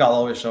 I think I'll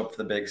always show up for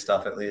the big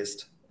stuff at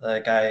least.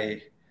 Like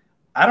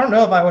I don't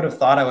know if I would have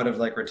thought I would have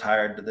like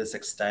retired to this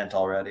extent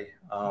already.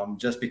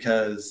 Just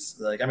because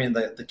like, I mean,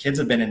 the kids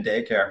have been in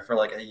daycare for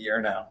like a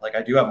year now. Like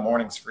I do have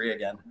mornings free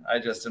again. I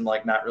just am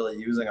like not really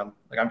using them.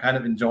 Like I'm kind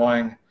of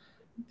enjoying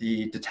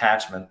the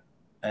detachment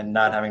and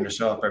not having to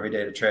show up every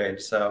day to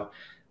trade. So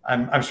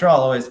I'm sure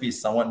I'll always be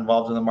somewhat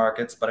involved in the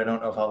markets, but I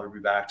don't know if I'll ever be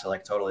back to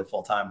like totally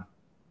full time.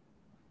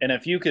 And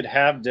if you could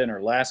have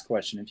dinner, last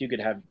question, if you could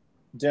have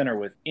dinner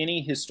with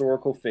any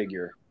historical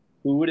figure,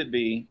 who would it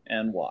be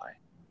and why?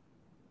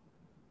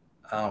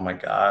 Oh my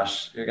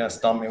gosh, you're gonna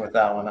stump me with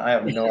that one. I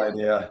have no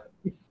idea.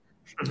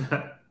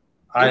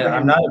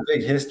 I'm not a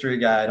big history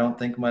guy. I don't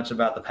think much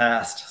about the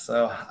past,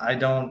 so I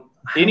don't.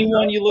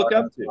 Anyone you look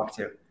up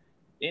to?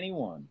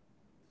 Anyone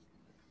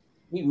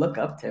you look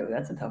up to?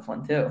 That's a tough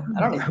one too. I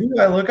don't know. Who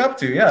do I look up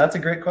to? Yeah, that's a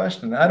great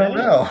question. I don't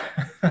know.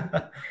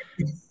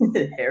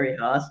 Harry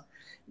Haas.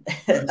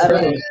 I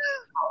don't know.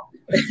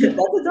 That's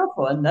a tough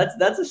one.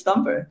 That's a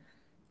stumper.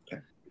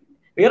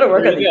 We got to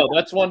work on it.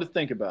 That's one to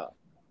think about.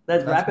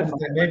 That's rapid fire.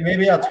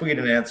 Maybe I'll tweet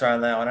an answer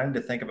on that one. I need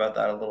to think about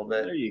that a little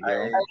bit. There you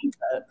go.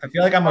 I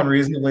feel like I'm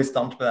unreasonably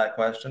stumped by that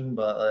question,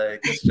 but like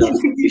it's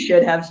just, you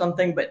should have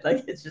something, but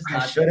like it's just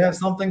not. I should have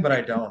something, but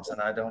I don't,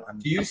 and I don't.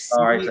 Do you I'm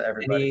sorry see to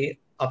everybody. any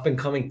up and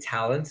coming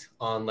talent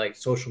on like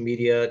social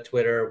media,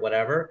 Twitter,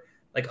 whatever,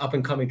 like up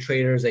and coming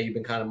traders that you've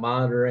been kind of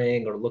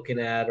monitoring or looking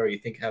at, or you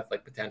think have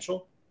like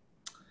potential?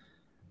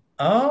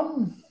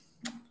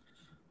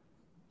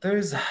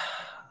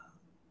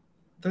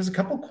 There's a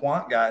couple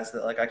quant guys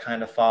that like I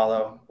kind of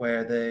follow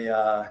where they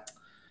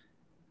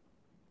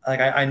like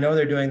I know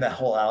they're doing that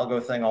whole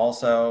algo thing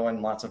also,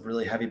 and lots of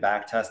really heavy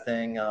back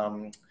testing.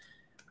 I'm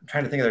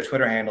trying to think of their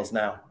Twitter handles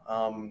now.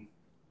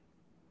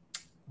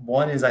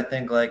 One is I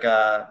think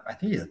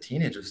he's a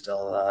teenager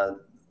still.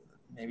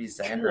 Maybe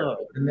Xander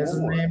is his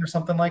name or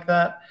something like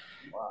that.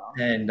 Wow.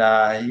 And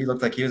he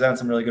looked like he was having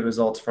some really good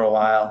results for a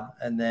while.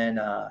 And then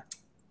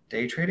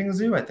Day Trading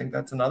Zoo, I think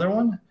that's another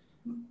one.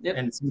 Yep.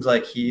 And it seems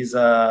like he's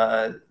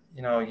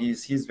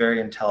he's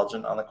very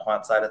intelligent on the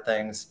quant side of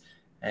things,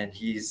 and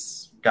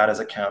he's got his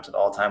account at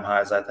all-time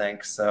highs, I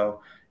think.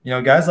 So,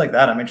 guys like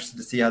that, I'm interested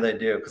to see how they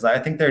do, because I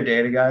think they're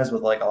data guys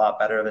with like a lot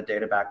better of a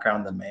data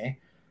background than me.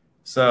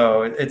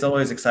 So it's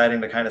always exciting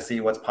to kind of see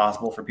what's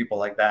possible for people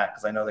like that,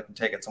 because I know they can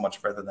take it so much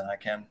further than I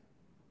can.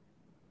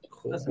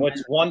 Cool.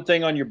 What's one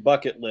thing on your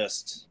bucket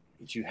list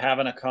that you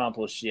haven't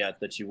accomplished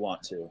yet that you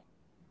want to?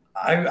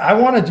 I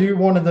want to do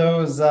one of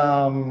those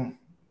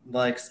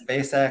like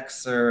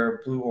SpaceX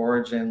or Blue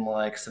Origin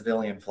like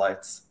civilian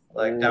flights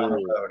like down the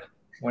road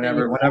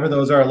whenever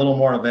those are a little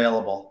more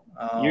available.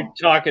 You're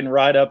talking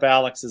right up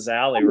Alex's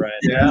alley, right?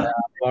 Yeah.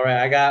 All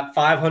right, I got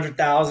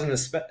 500,000 in a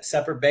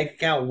separate bank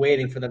account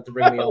waiting for them to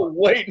bring me on.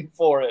 Waiting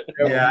for it.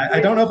 Yeah, I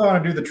don't know if I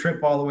want to do the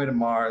trip all the way to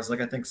Mars.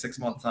 Like I think 6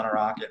 months on a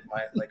rocket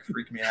might like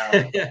freak me out.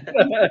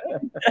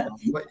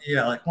 But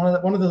yeah, like one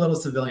of the little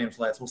civilian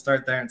flights. We'll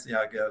start there and see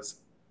how it goes.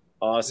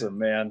 Awesome,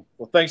 man.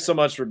 Well, thanks so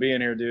much for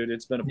being here, dude.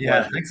 It's been a pleasure.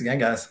 Yeah, thanks again,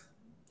 guys.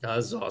 That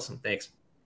was awesome. Thanks.